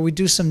area where we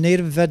do some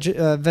native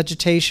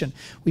vegetation.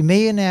 We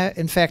may,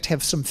 in fact,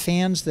 have some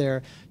fans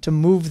there to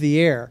move the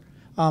air.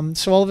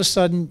 So all of a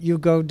sudden, you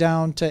go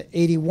down to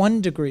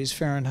 81 degrees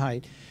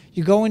Fahrenheit.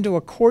 You go into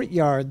a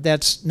courtyard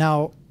that's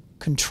now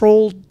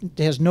controlled,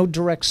 has no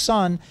direct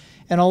sun,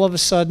 and all of a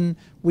sudden,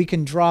 we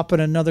can drop it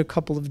another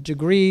couple of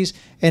degrees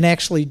and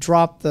actually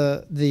drop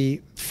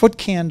the foot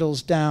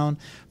candles down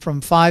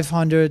from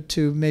 500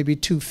 to maybe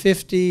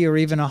 250 or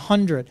even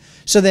 100,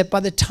 so that by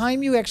the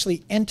time you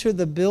actually enter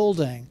the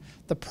building,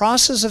 the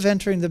process of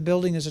entering the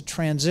building is a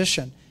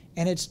transition,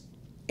 and it's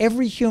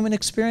every human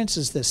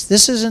experiences this.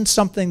 This isn't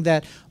something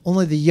that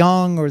only the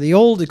young or the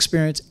old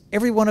experience.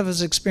 Every one of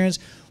us experience.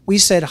 We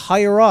said,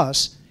 hire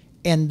us,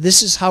 and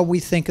this is how we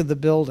think of the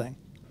building.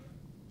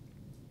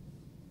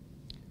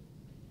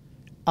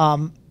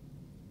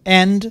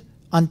 And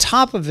on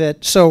top of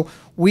it, so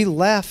we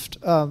left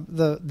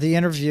the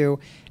interview,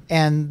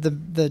 and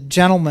the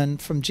gentleman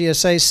from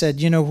GSA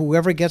said, you know,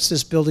 whoever gets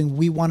this building,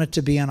 we want it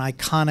to be an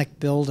iconic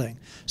building.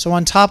 So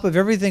on top of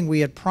everything we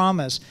had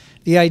promised,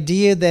 the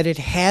idea that it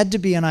had to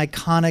be an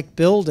iconic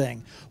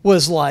building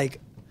was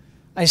like,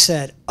 I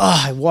said,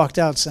 oh, I walked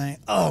out saying,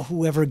 oh,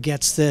 whoever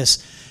gets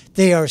this,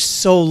 they are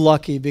so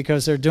lucky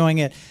because they're doing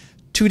it.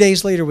 2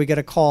 days later, we get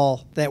a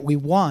call that we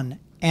won.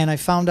 And I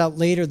found out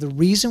later the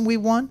reason we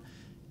won,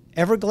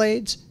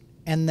 Everglades,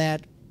 and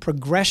that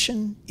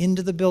progression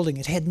into the building.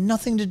 It had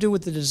nothing to do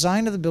with the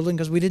design of the building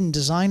because we didn't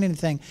design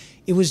anything.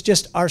 It was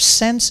just our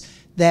sense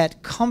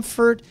that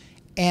comfort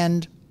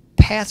and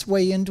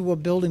pathway into a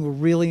building were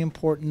really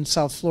important in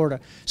South Florida.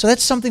 So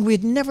that's something we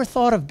had never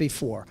thought of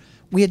before.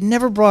 We had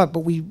never brought, but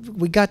we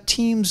got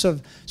teams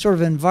of sort of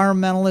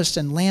environmentalists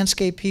and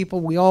landscape people.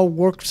 We all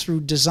worked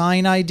through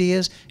design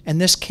ideas, and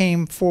this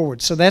came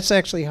forward. So that's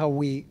actually how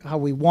we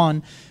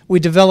won. We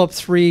developed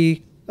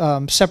 3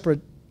 separate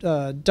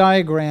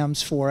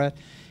diagrams for it,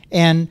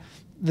 and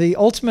the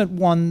ultimate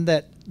one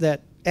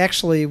that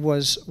actually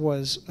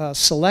was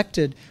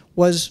selected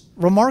was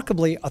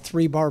remarkably a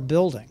 3-bar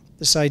building.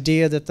 This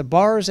idea that the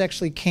bars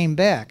actually came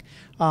back.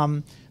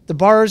 The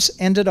bars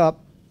ended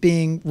up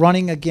being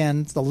running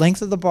again the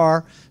length of the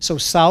bar. So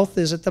south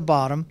is at the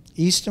bottom,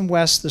 east and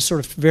west, the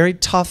sort of very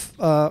tough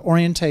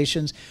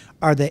orientations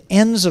are the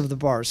ends of the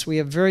bars. So we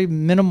have very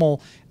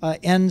minimal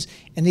ends,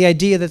 and the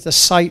idea that the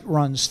sight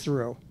runs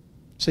through.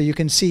 So you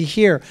can see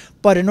here.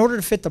 But in order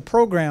to fit the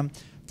program,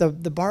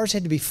 the bars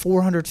had to be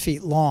 400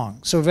 feet long.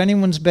 So if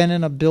anyone's been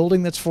in a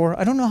building that's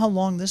I don't know how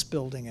long this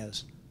building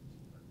is.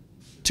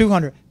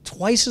 200,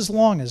 twice as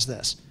long as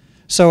this.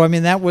 So I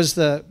mean that's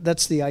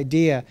the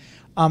idea.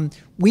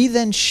 We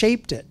then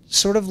shaped it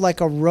sort of like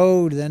a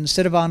road. Then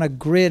instead of on a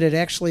grid, it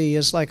actually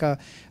is like a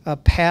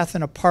path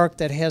in a park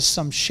that has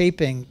some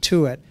shaping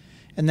to it.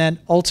 And then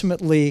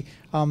ultimately,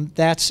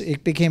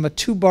 it became a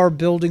 2-bar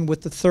building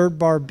with the 3rd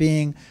bar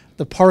being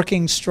the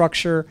parking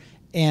structure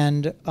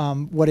and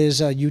what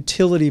is a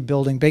utility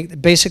building,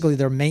 basically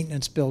their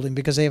maintenance building,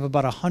 because they have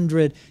about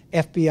 100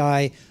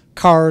 FBI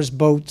cars,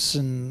 boats,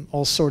 and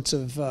all sorts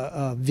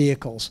of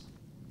vehicles.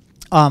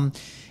 And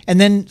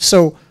then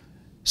so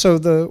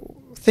the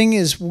thing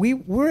is,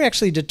 we're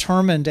actually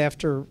determined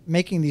after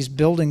making these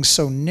buildings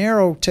so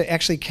narrow to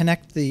actually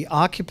connect the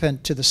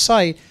occupant to the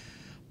site,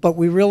 but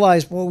we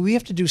realized, well, we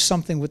have to do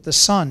something with the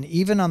sun,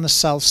 even on the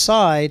south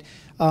side,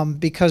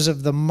 because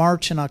of the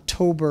March and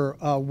October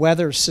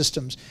weather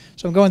systems.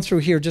 So I'm going through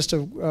here just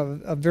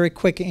a very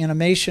quick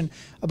animation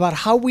about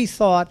how we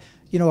thought,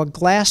 a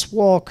glass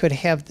wall could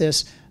have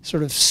this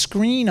sort of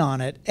screen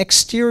on it,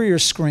 exterior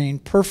screen,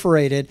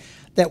 perforated,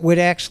 that would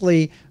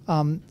actually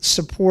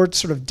support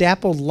sort of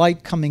dappled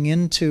light coming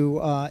into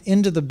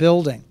the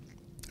building.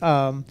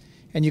 And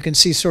you can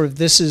see sort of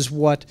this is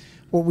what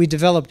we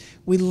developed.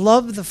 We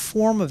love the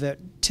form of it,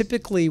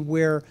 typically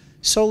where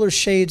solar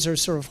shades are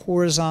sort of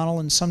horizontal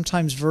and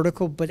sometimes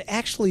vertical, but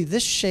actually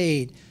this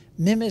shade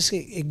mimics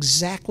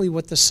exactly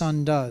what the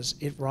sun does.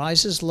 It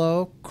rises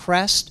low,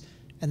 crest,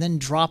 and then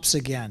drops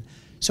again.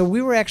 So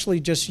we were actually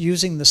just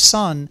using the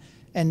sun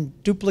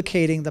and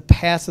duplicating the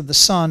path of the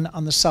sun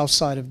on the south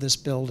side of this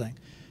building.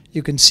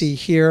 You can see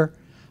here.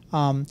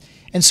 And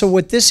so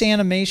what this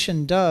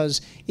animation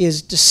does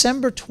is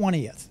December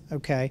 20th,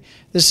 okay?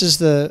 This is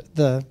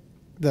the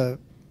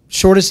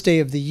shortest day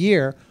of the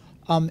year.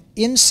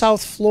 In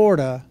South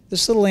Florida,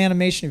 this little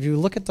animation, if you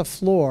look at the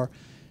floor,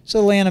 this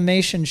little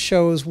animation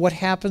shows what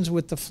happens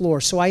with the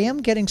floor. So I am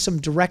getting some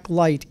direct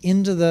light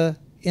into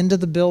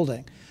the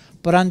building.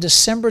 But on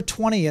December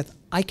 20th,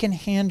 I can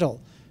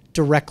handle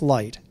direct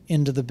light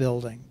into the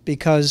building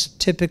because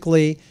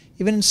typically,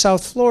 even in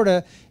South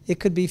Florida, it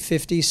could be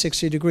 50,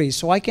 60 degrees.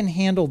 So I can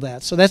handle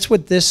that. So that's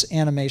what this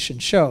animation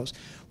shows.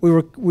 We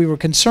were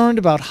concerned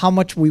about how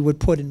much we would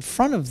put in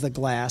front of the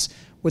glass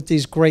with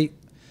these great.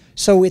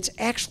 So it's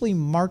actually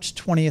March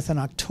 20th and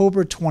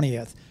October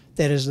 20th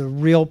that is the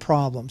real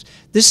problems.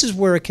 This is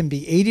where it can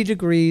be 80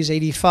 degrees,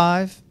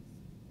 85,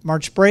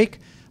 March break,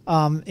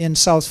 in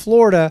South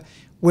Florida,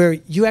 where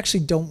you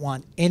actually don't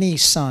want any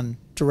sun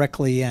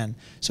directly in.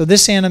 So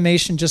this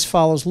animation just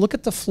follows. Look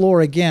at the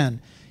floor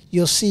again.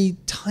 You'll see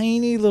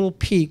tiny little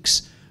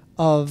peaks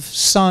of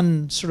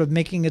sun sort of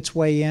making its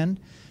way in.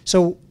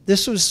 So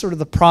this was sort of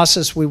the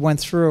process we went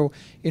through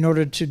in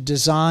order to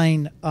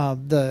design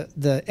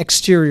the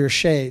exterior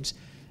shades.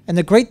 And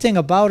the great thing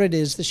about it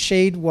is the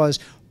shade was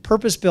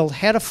purpose-built,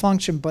 had a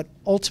function, but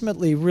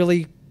ultimately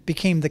really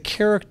became the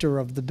character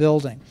of the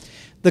building.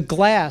 The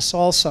glass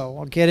also,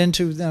 I'll get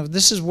into,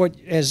 this is what,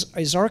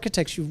 as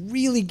architects, you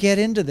really get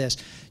into this.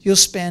 You'll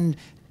spend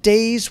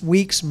days,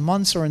 weeks,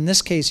 months, or in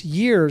this case,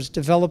 years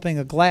developing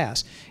a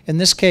glass. In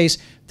this case,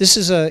 this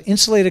is an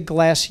insulated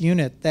glass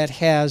unit that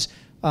has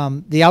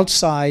the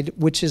outside,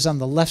 which is on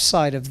the left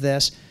side of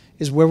this,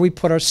 is where we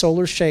put our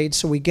solar shade.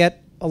 So we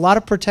get a lot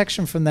of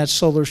protection from that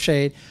solar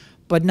shade,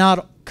 but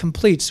not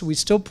complete. So we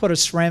still put a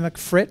ceramic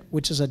frit,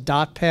 which is a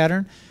dot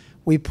pattern.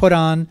 We put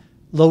on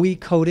low-E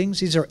coatings.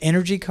 These are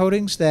energy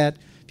coatings that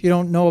if you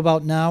don't know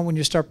about now, when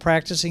you start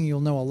practicing,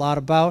 you'll know a lot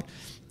about.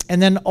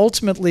 And then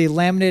ultimately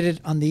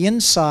laminated on the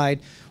inside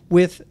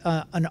with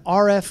an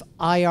RF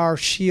IR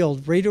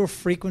shield, radio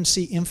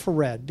frequency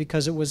infrared,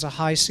 because it was a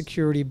high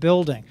security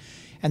building.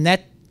 And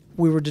that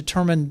we were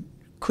determined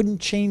couldn't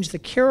change the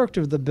character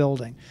of the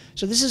building.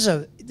 So this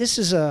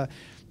is a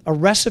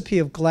recipe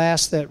of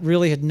glass that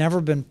really had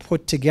never been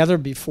put together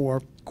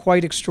before,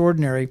 quite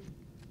extraordinary,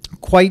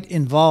 quite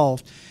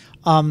involved.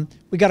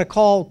 We got a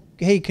call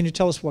hey, can you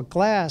tell us what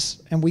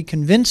glass? And we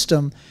convinced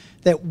them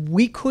that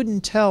we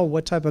couldn't tell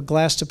what type of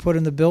glass to put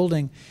in the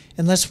building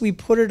unless we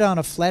put it on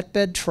a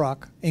flatbed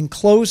truck,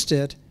 enclosed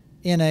it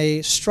in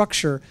a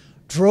structure,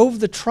 drove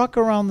the truck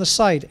around the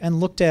site, and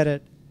looked at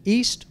it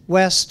east,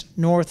 west,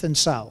 north, and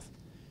south.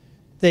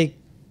 They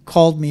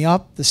called me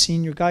up, the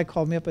senior guy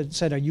called me up and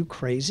said, "Are you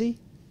crazy?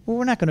 Well,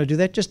 we're not going to do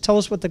that. Just tell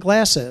us what the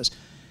glass is."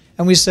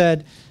 And we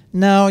said,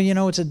 "No, you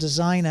know, it's a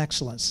design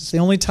excellence. It's the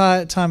only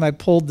time I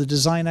pulled the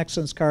design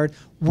excellence card.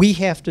 We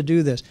have to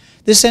do this."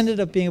 This ended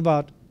up being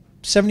about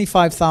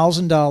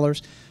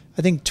 $75,000,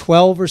 I think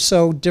 12 or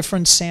so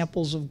different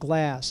samples of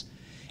glass.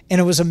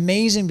 And it was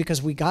amazing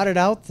because we got it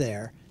out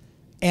there,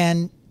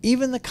 and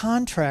even the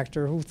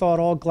contractor who thought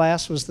all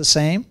glass was the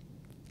same,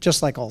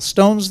 just like all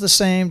stone's the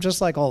same,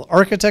 just like all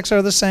architects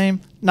are the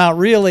same, not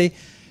really,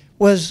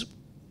 was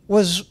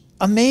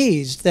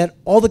amazed that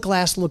all the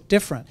glass looked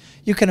different.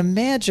 You can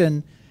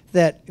imagine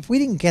that if we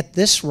didn't get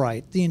this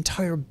right, the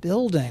entire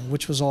building,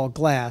 which was all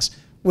glass,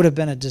 would have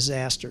been a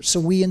disaster. So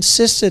we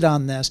insisted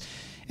on this,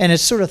 and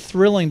it's sort of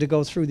thrilling to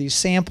go through these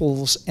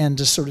samples and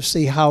to sort of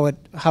see how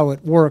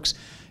it works.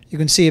 You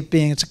can see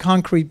it's a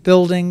concrete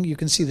building. You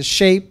can see the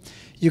shape.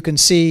 You can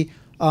see,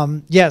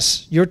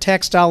 yes, your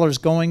tax dollar is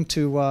going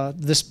to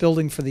this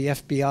building for the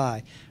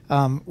FBI,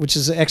 which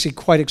is actually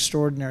quite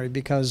extraordinary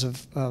because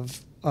of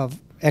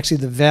actually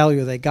the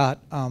value they got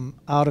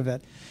out of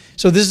it.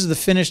 So this is the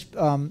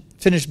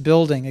finished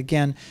building.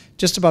 Again,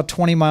 just about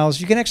 20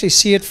 miles. You can actually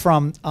see it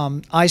from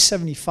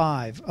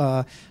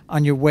I-75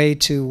 on your way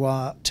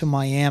to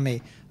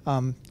Miami.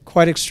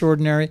 Quite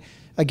extraordinary.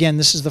 Again,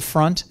 this is the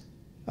front.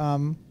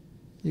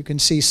 You can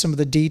see some of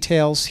the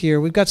details here.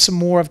 We've got some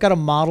more. I've got a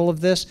model of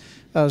this,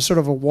 sort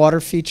of a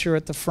water feature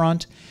at the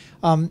front.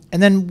 And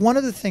then one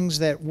of the things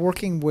that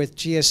working with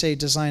GSA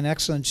Design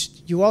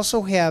Excellence, you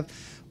also have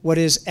what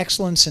is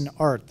excellence in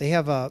art. They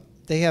have a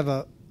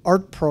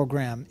art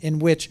program in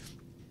which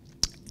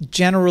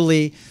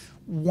generally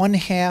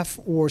 1/2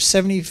 or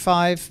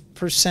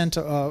 75%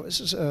 of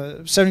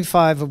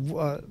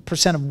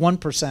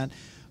 1%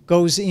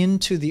 goes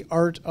into the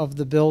art of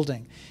the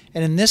building.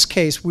 And in this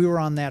case, we were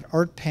on that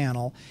art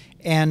panel,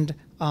 and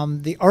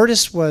the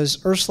artist was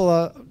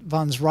Ursula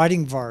von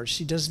Ridingvars.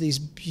 She does these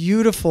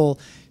beautiful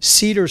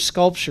cedar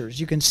sculptures.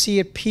 You can see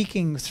it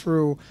peeking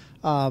through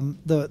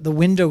the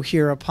window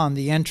here upon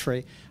the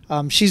entry.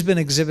 She's been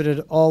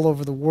exhibited all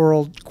over the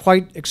world,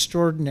 quite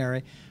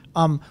extraordinary.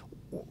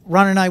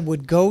 Ron and I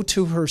would go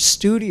to her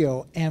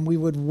studio, and we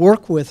would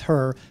work with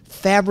her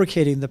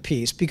fabricating the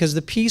piece, because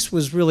the piece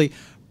was really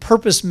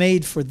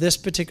purpose-made for this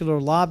particular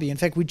lobby. In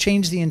fact, we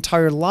changed the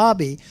entire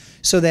lobby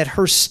so that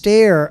her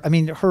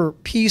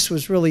piece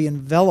was really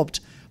enveloped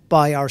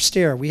by our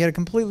stair. We had a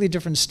completely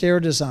different stair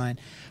design,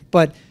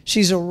 but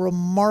she's a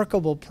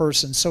remarkable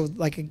person. So,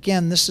 like,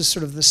 again, this is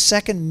sort of the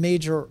second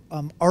major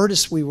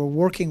artist we were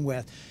working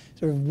with,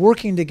 sort of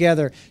working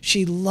together.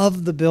 She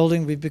loved the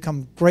building. We've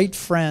become great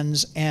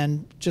friends,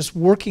 and just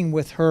working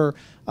with her,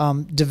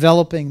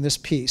 developing this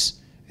piece.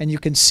 And you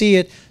can see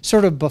it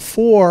sort of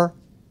before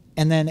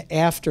and then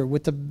after,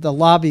 with the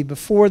lobby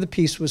before the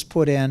piece was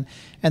put in,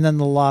 and then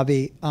the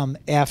lobby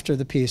after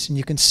the piece. And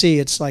you can see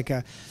it's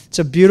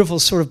a beautiful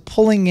sort of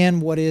pulling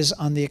in what is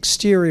on the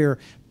exterior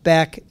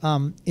back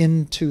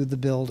into the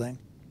building.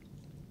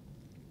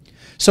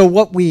 So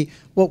what we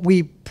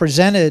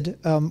presented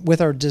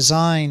with our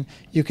design,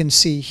 you can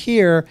see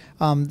here,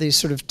 these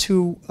sort of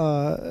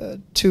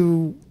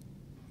two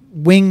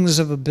wings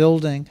of a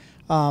building.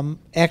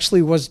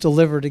 Actually was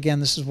delivered.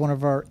 Again, this is one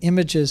of our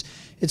images.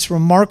 It's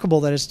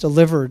remarkable that it's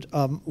delivered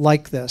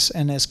like this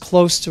and as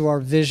close to our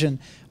vision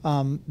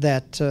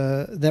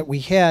that we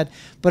had.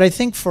 But I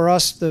think for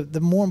us,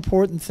 the more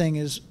important thing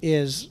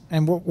is,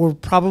 and what we're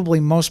probably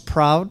most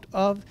proud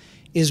of,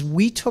 is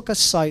we took a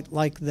site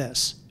like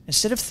this.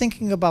 Instead of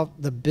thinking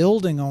about the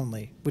building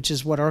only, which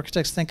is what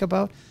architects think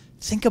about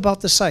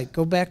the site.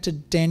 Go back to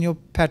Daniel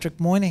Patrick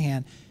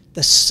Moynihan.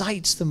 The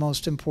site's the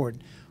most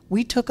important.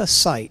 We took a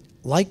site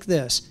like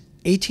this,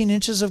 18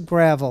 inches of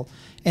gravel,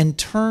 and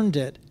turned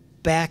it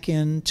back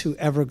into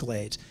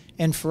Everglades.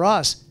 And for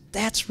us,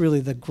 that's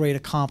really the great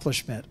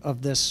accomplishment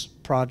of this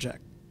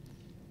project.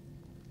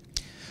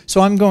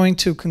 So I'm going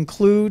to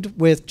conclude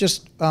with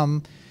just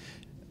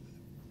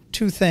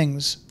two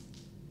things.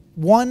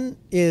 One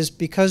is,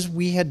 because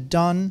we had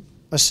done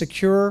a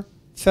secure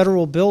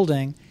federal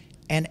building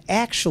and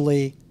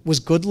actually was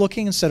good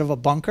looking instead of a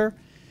bunker,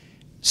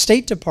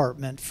 State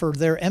Department, for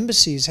their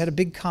embassies, had a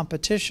big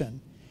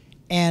competition.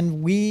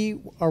 And we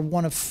are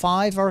one of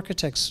 5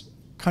 architects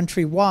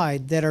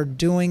countrywide that are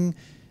doing,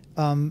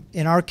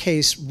 in our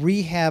case,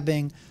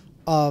 rehabbing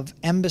of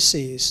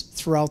embassies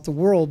throughout the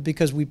world,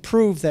 because we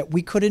proved that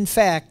we could, in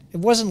fact, it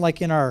wasn't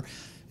like in our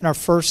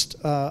first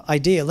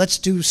idea, let's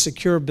do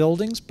secure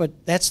buildings, but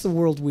that's the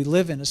world we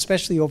live in,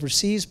 especially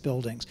overseas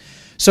buildings.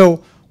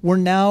 So we're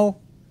now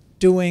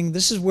doing,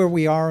 this is where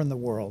we are in the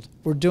world.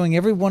 We're doing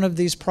every one of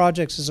these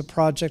projects as a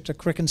project, a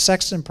Crick and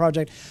Sexton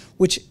project,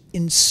 which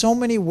in so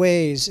many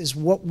ways is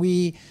what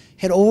we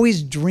had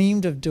always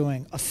dreamed of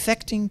doing,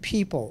 affecting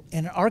people.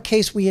 In our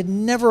case, we had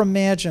never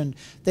imagined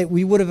that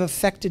we would have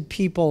affected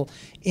people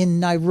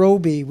in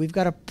Nairobi. We've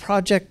got a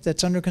project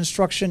that's under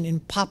construction in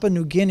Papua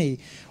New Guinea.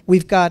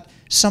 We've got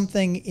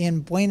something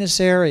in Buenos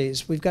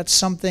Aires. We've got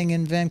something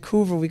in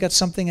Vancouver. We've got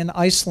something in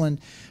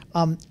Iceland.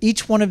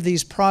 Each one of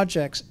these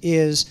projects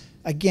is,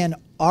 again,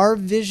 our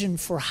vision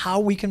for how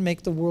we can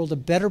make the world a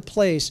better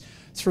place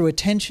through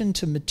attention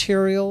to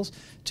materials,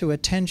 to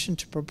attention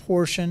to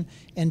proportion,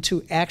 and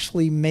to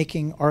actually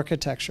making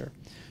architecture.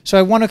 So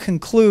I want to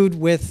conclude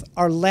with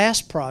our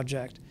last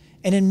project,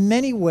 and in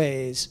many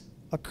ways,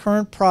 a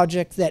current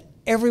project that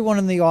everyone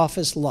in the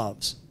office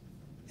loves.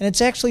 And it's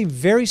actually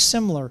very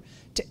similar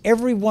to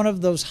every one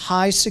of those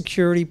high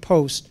security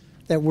posts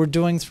that we're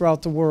doing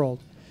throughout the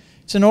world.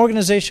 It's an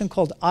organization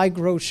called I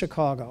Grow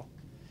Chicago.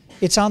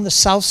 It's on the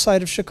south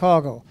side of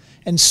Chicago,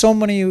 and so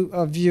many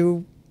of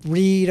you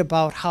read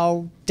about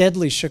how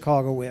deadly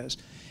Chicago is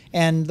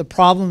and the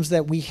problems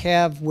that we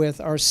have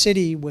with our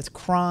city, with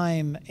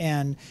crime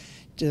and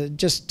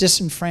just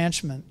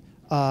disenfranchisement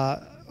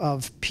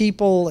of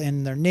people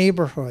in their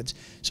neighborhoods.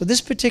 So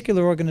this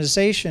particular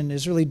organization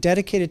is really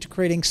dedicated to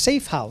creating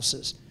safe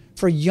houses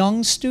for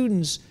young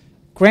students,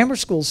 grammar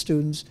school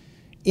students,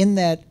 in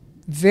that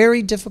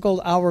very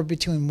difficult hour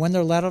between when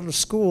they're let out of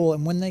school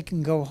and when they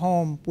can go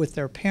home with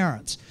their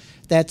parents.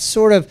 That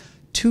sort of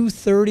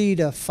 2:30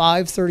 to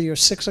 5:30 or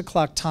 6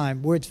 o'clock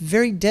time where it's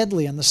very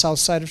deadly on the south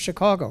side of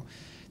Chicago.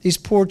 These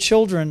poor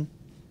children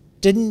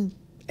didn't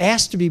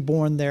ask to be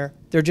born there,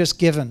 they're just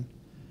given.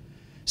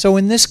 So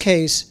in this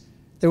case,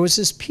 there was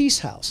this peace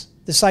house,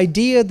 this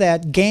idea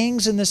that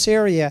gangs in this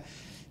area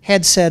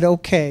had said,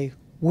 okay,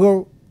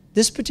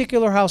 this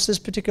particular house, this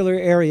particular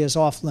area is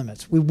off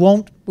limits. We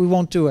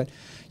won't do it.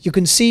 You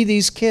can see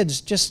these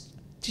kids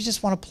they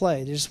just want to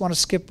play. They just want to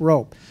skip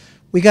rope.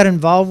 We got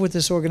involved with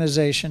this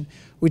organization.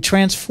 We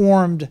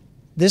transformed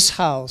this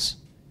house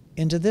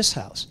into this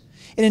house.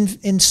 And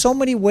in so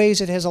many ways,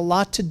 it has a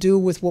lot to do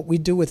with what we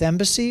do with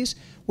embassies,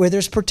 where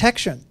there's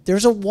protection.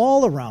 There's a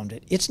wall around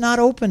it. It's not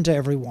open to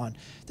everyone.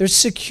 There's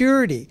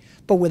security.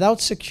 But without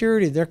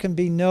security, there can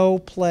be no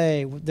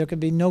play. There can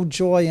be no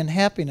joy and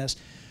happiness.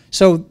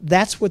 So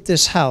that's what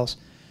this house.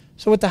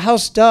 So what the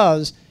house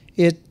does,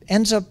 it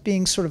ends up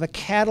being sort of a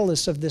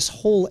catalyst of this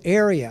whole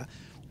area.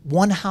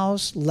 One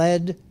house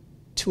led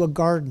to a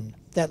garden,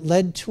 that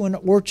led to an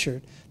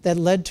orchard, that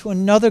led to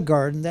another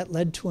garden, that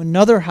led to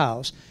another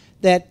house,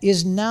 that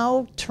is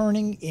now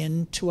turning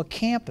into a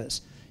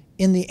campus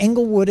in the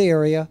Englewood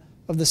area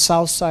of the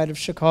south side of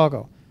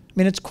Chicago. I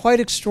mean, it's quite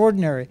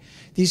extraordinary.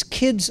 These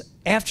kids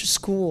after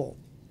school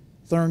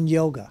learn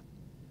yoga.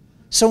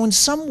 So in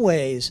some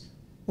ways,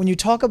 when you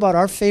talk about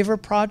our favorite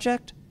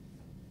project,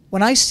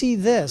 when I see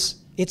this,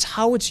 it's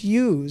how it's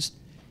used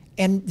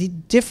and the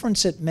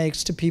difference it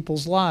makes to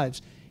people's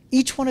lives.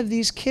 Each one of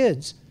these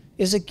kids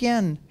is,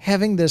 again,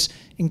 having this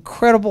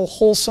incredible,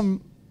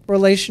 wholesome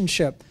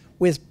relationship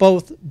with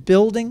both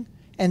building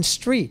and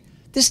street.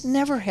 This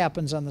never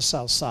happens on the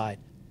south side.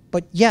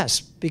 But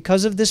yes,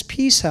 because of this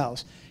peace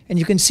house, and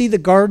you can see the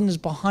gardens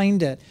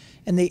behind it,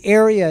 and the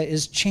area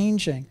is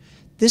changing.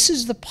 This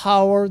is the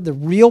power, the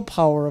real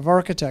power of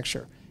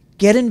architecture.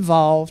 Get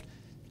involved,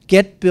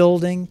 get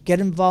building, get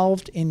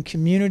involved in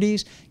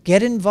communities,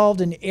 get involved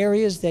in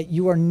areas that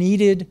you are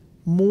needed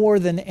more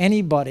than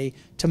anybody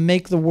to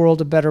make the world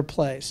a better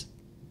place.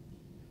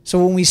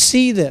 So when we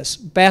see this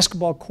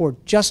basketball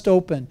court just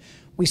open,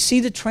 we see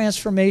the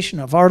transformation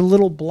of our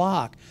little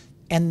block,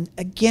 and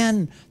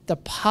again, the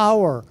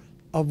power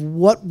of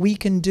what we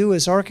can do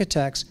as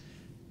architects.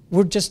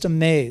 We're just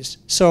amazed.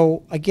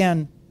 So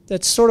again,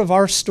 that's sort of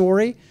our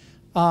story.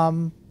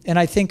 And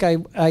I think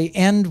I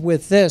end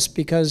with this,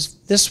 because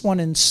this one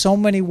in so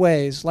many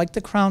ways, like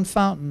the Crown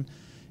Fountain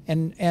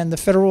and the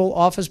Federal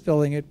Office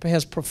Building, it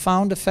has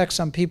profound effects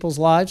on people's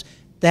lives.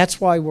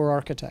 That's why we're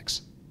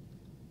architects.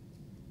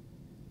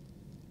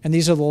 And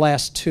these are the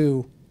last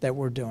two that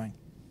we're doing.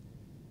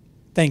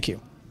 Thank you.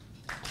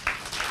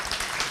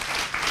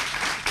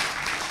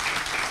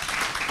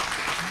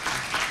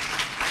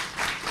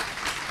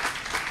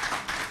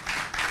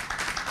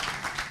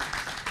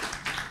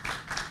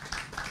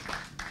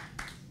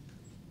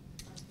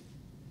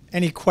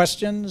 Any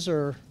questions,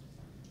 or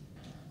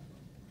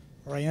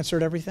I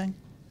answered everything?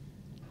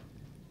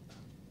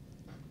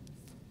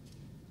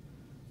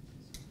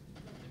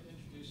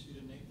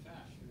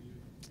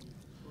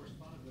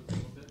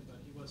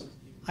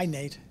 Hi,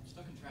 Nate.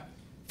 Stuck in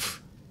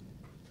traffic.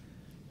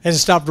 Has it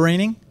stopped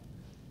raining?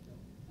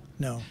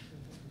 No.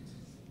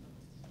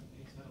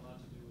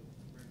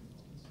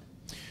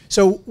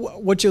 So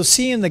what you'll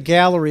see in the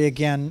gallery,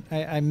 again,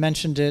 I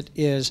mentioned it,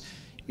 is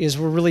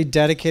we're really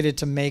dedicated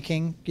to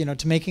making,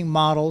 to making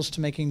models,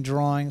 to making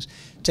drawings,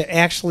 to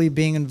actually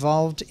being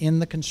involved in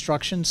the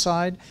construction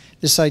side.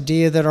 This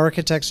idea that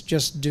architects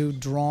just do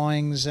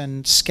drawings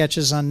and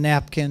sketches on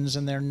napkins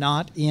and they're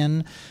not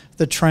in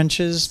the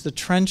trenches. The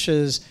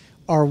trenches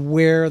are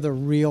where the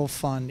real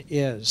fun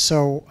is.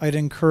 So I'd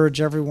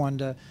encourage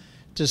everyone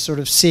to sort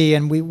of see.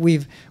 And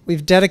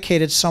we've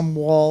dedicated some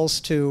walls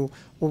to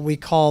what we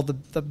call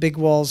the big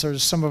walls, or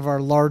some of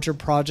our larger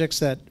projects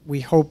that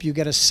we hope you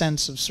get a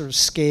sense of sort of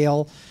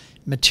scale,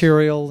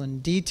 material,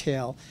 and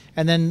detail.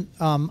 And then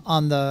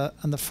on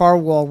the far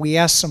wall, we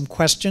ask some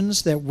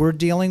questions that we're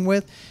dealing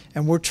with,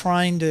 and we're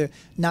trying to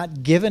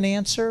not give an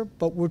answer,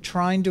 but we're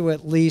trying to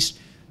at least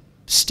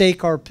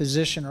stake our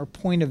position or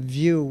point of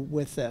view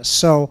with this.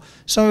 So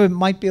some of it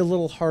might be a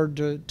little hard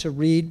to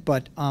read,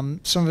 but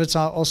some of it's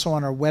also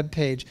on our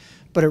webpage.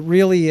 But it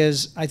really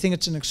is, I think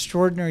it's an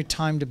extraordinary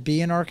time to be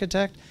an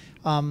architect.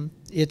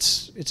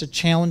 It's a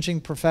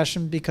challenging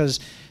profession because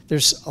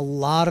there's a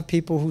lot of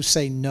people who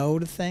say no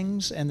to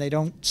things and they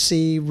don't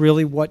see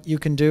really what you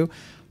can do.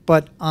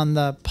 But on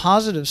the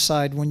positive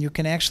side, when you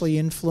can actually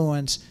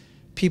influence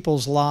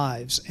people's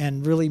lives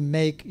and really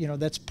make,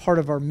 that's part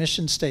of our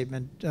mission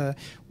statement.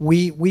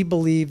 We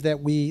believe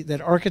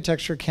that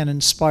architecture can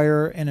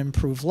inspire and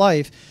improve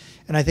life,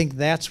 and I think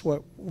that's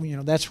what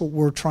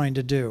we're trying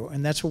to do,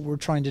 and that's what we're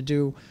trying to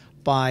do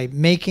by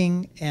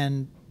making,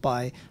 and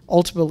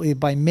ultimately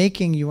by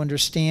making you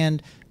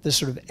understand the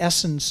sort of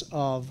essence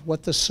of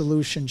what the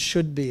solution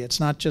should be. It's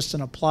not just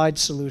an applied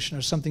solution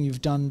or something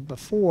you've done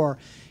before.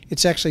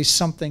 It's actually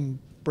something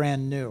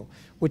brand new,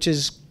 which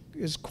is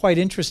quite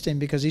interesting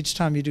because each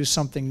time you do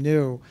something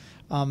new,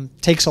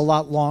 takes a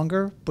lot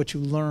longer, but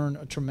you learn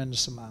a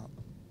tremendous amount.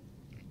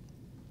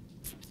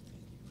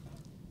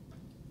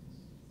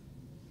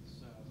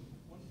 So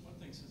one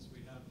thing, since the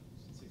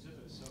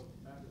exhibit is so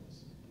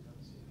fabulous,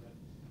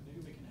 maybe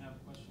we can have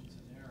questions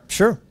in there.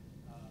 Sure.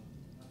 Not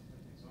to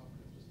make things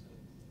awkward, just to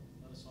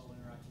let us all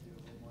interact with you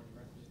a little more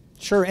directly.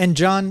 Sure. And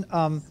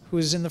John, who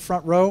is in the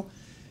front row,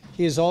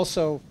 he is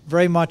also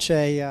very much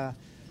a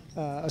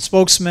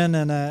spokesman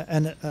and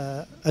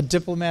a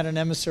diplomat and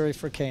emissary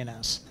for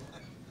KNS.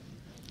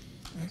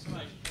 Thanks so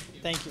much.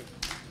 Thank you.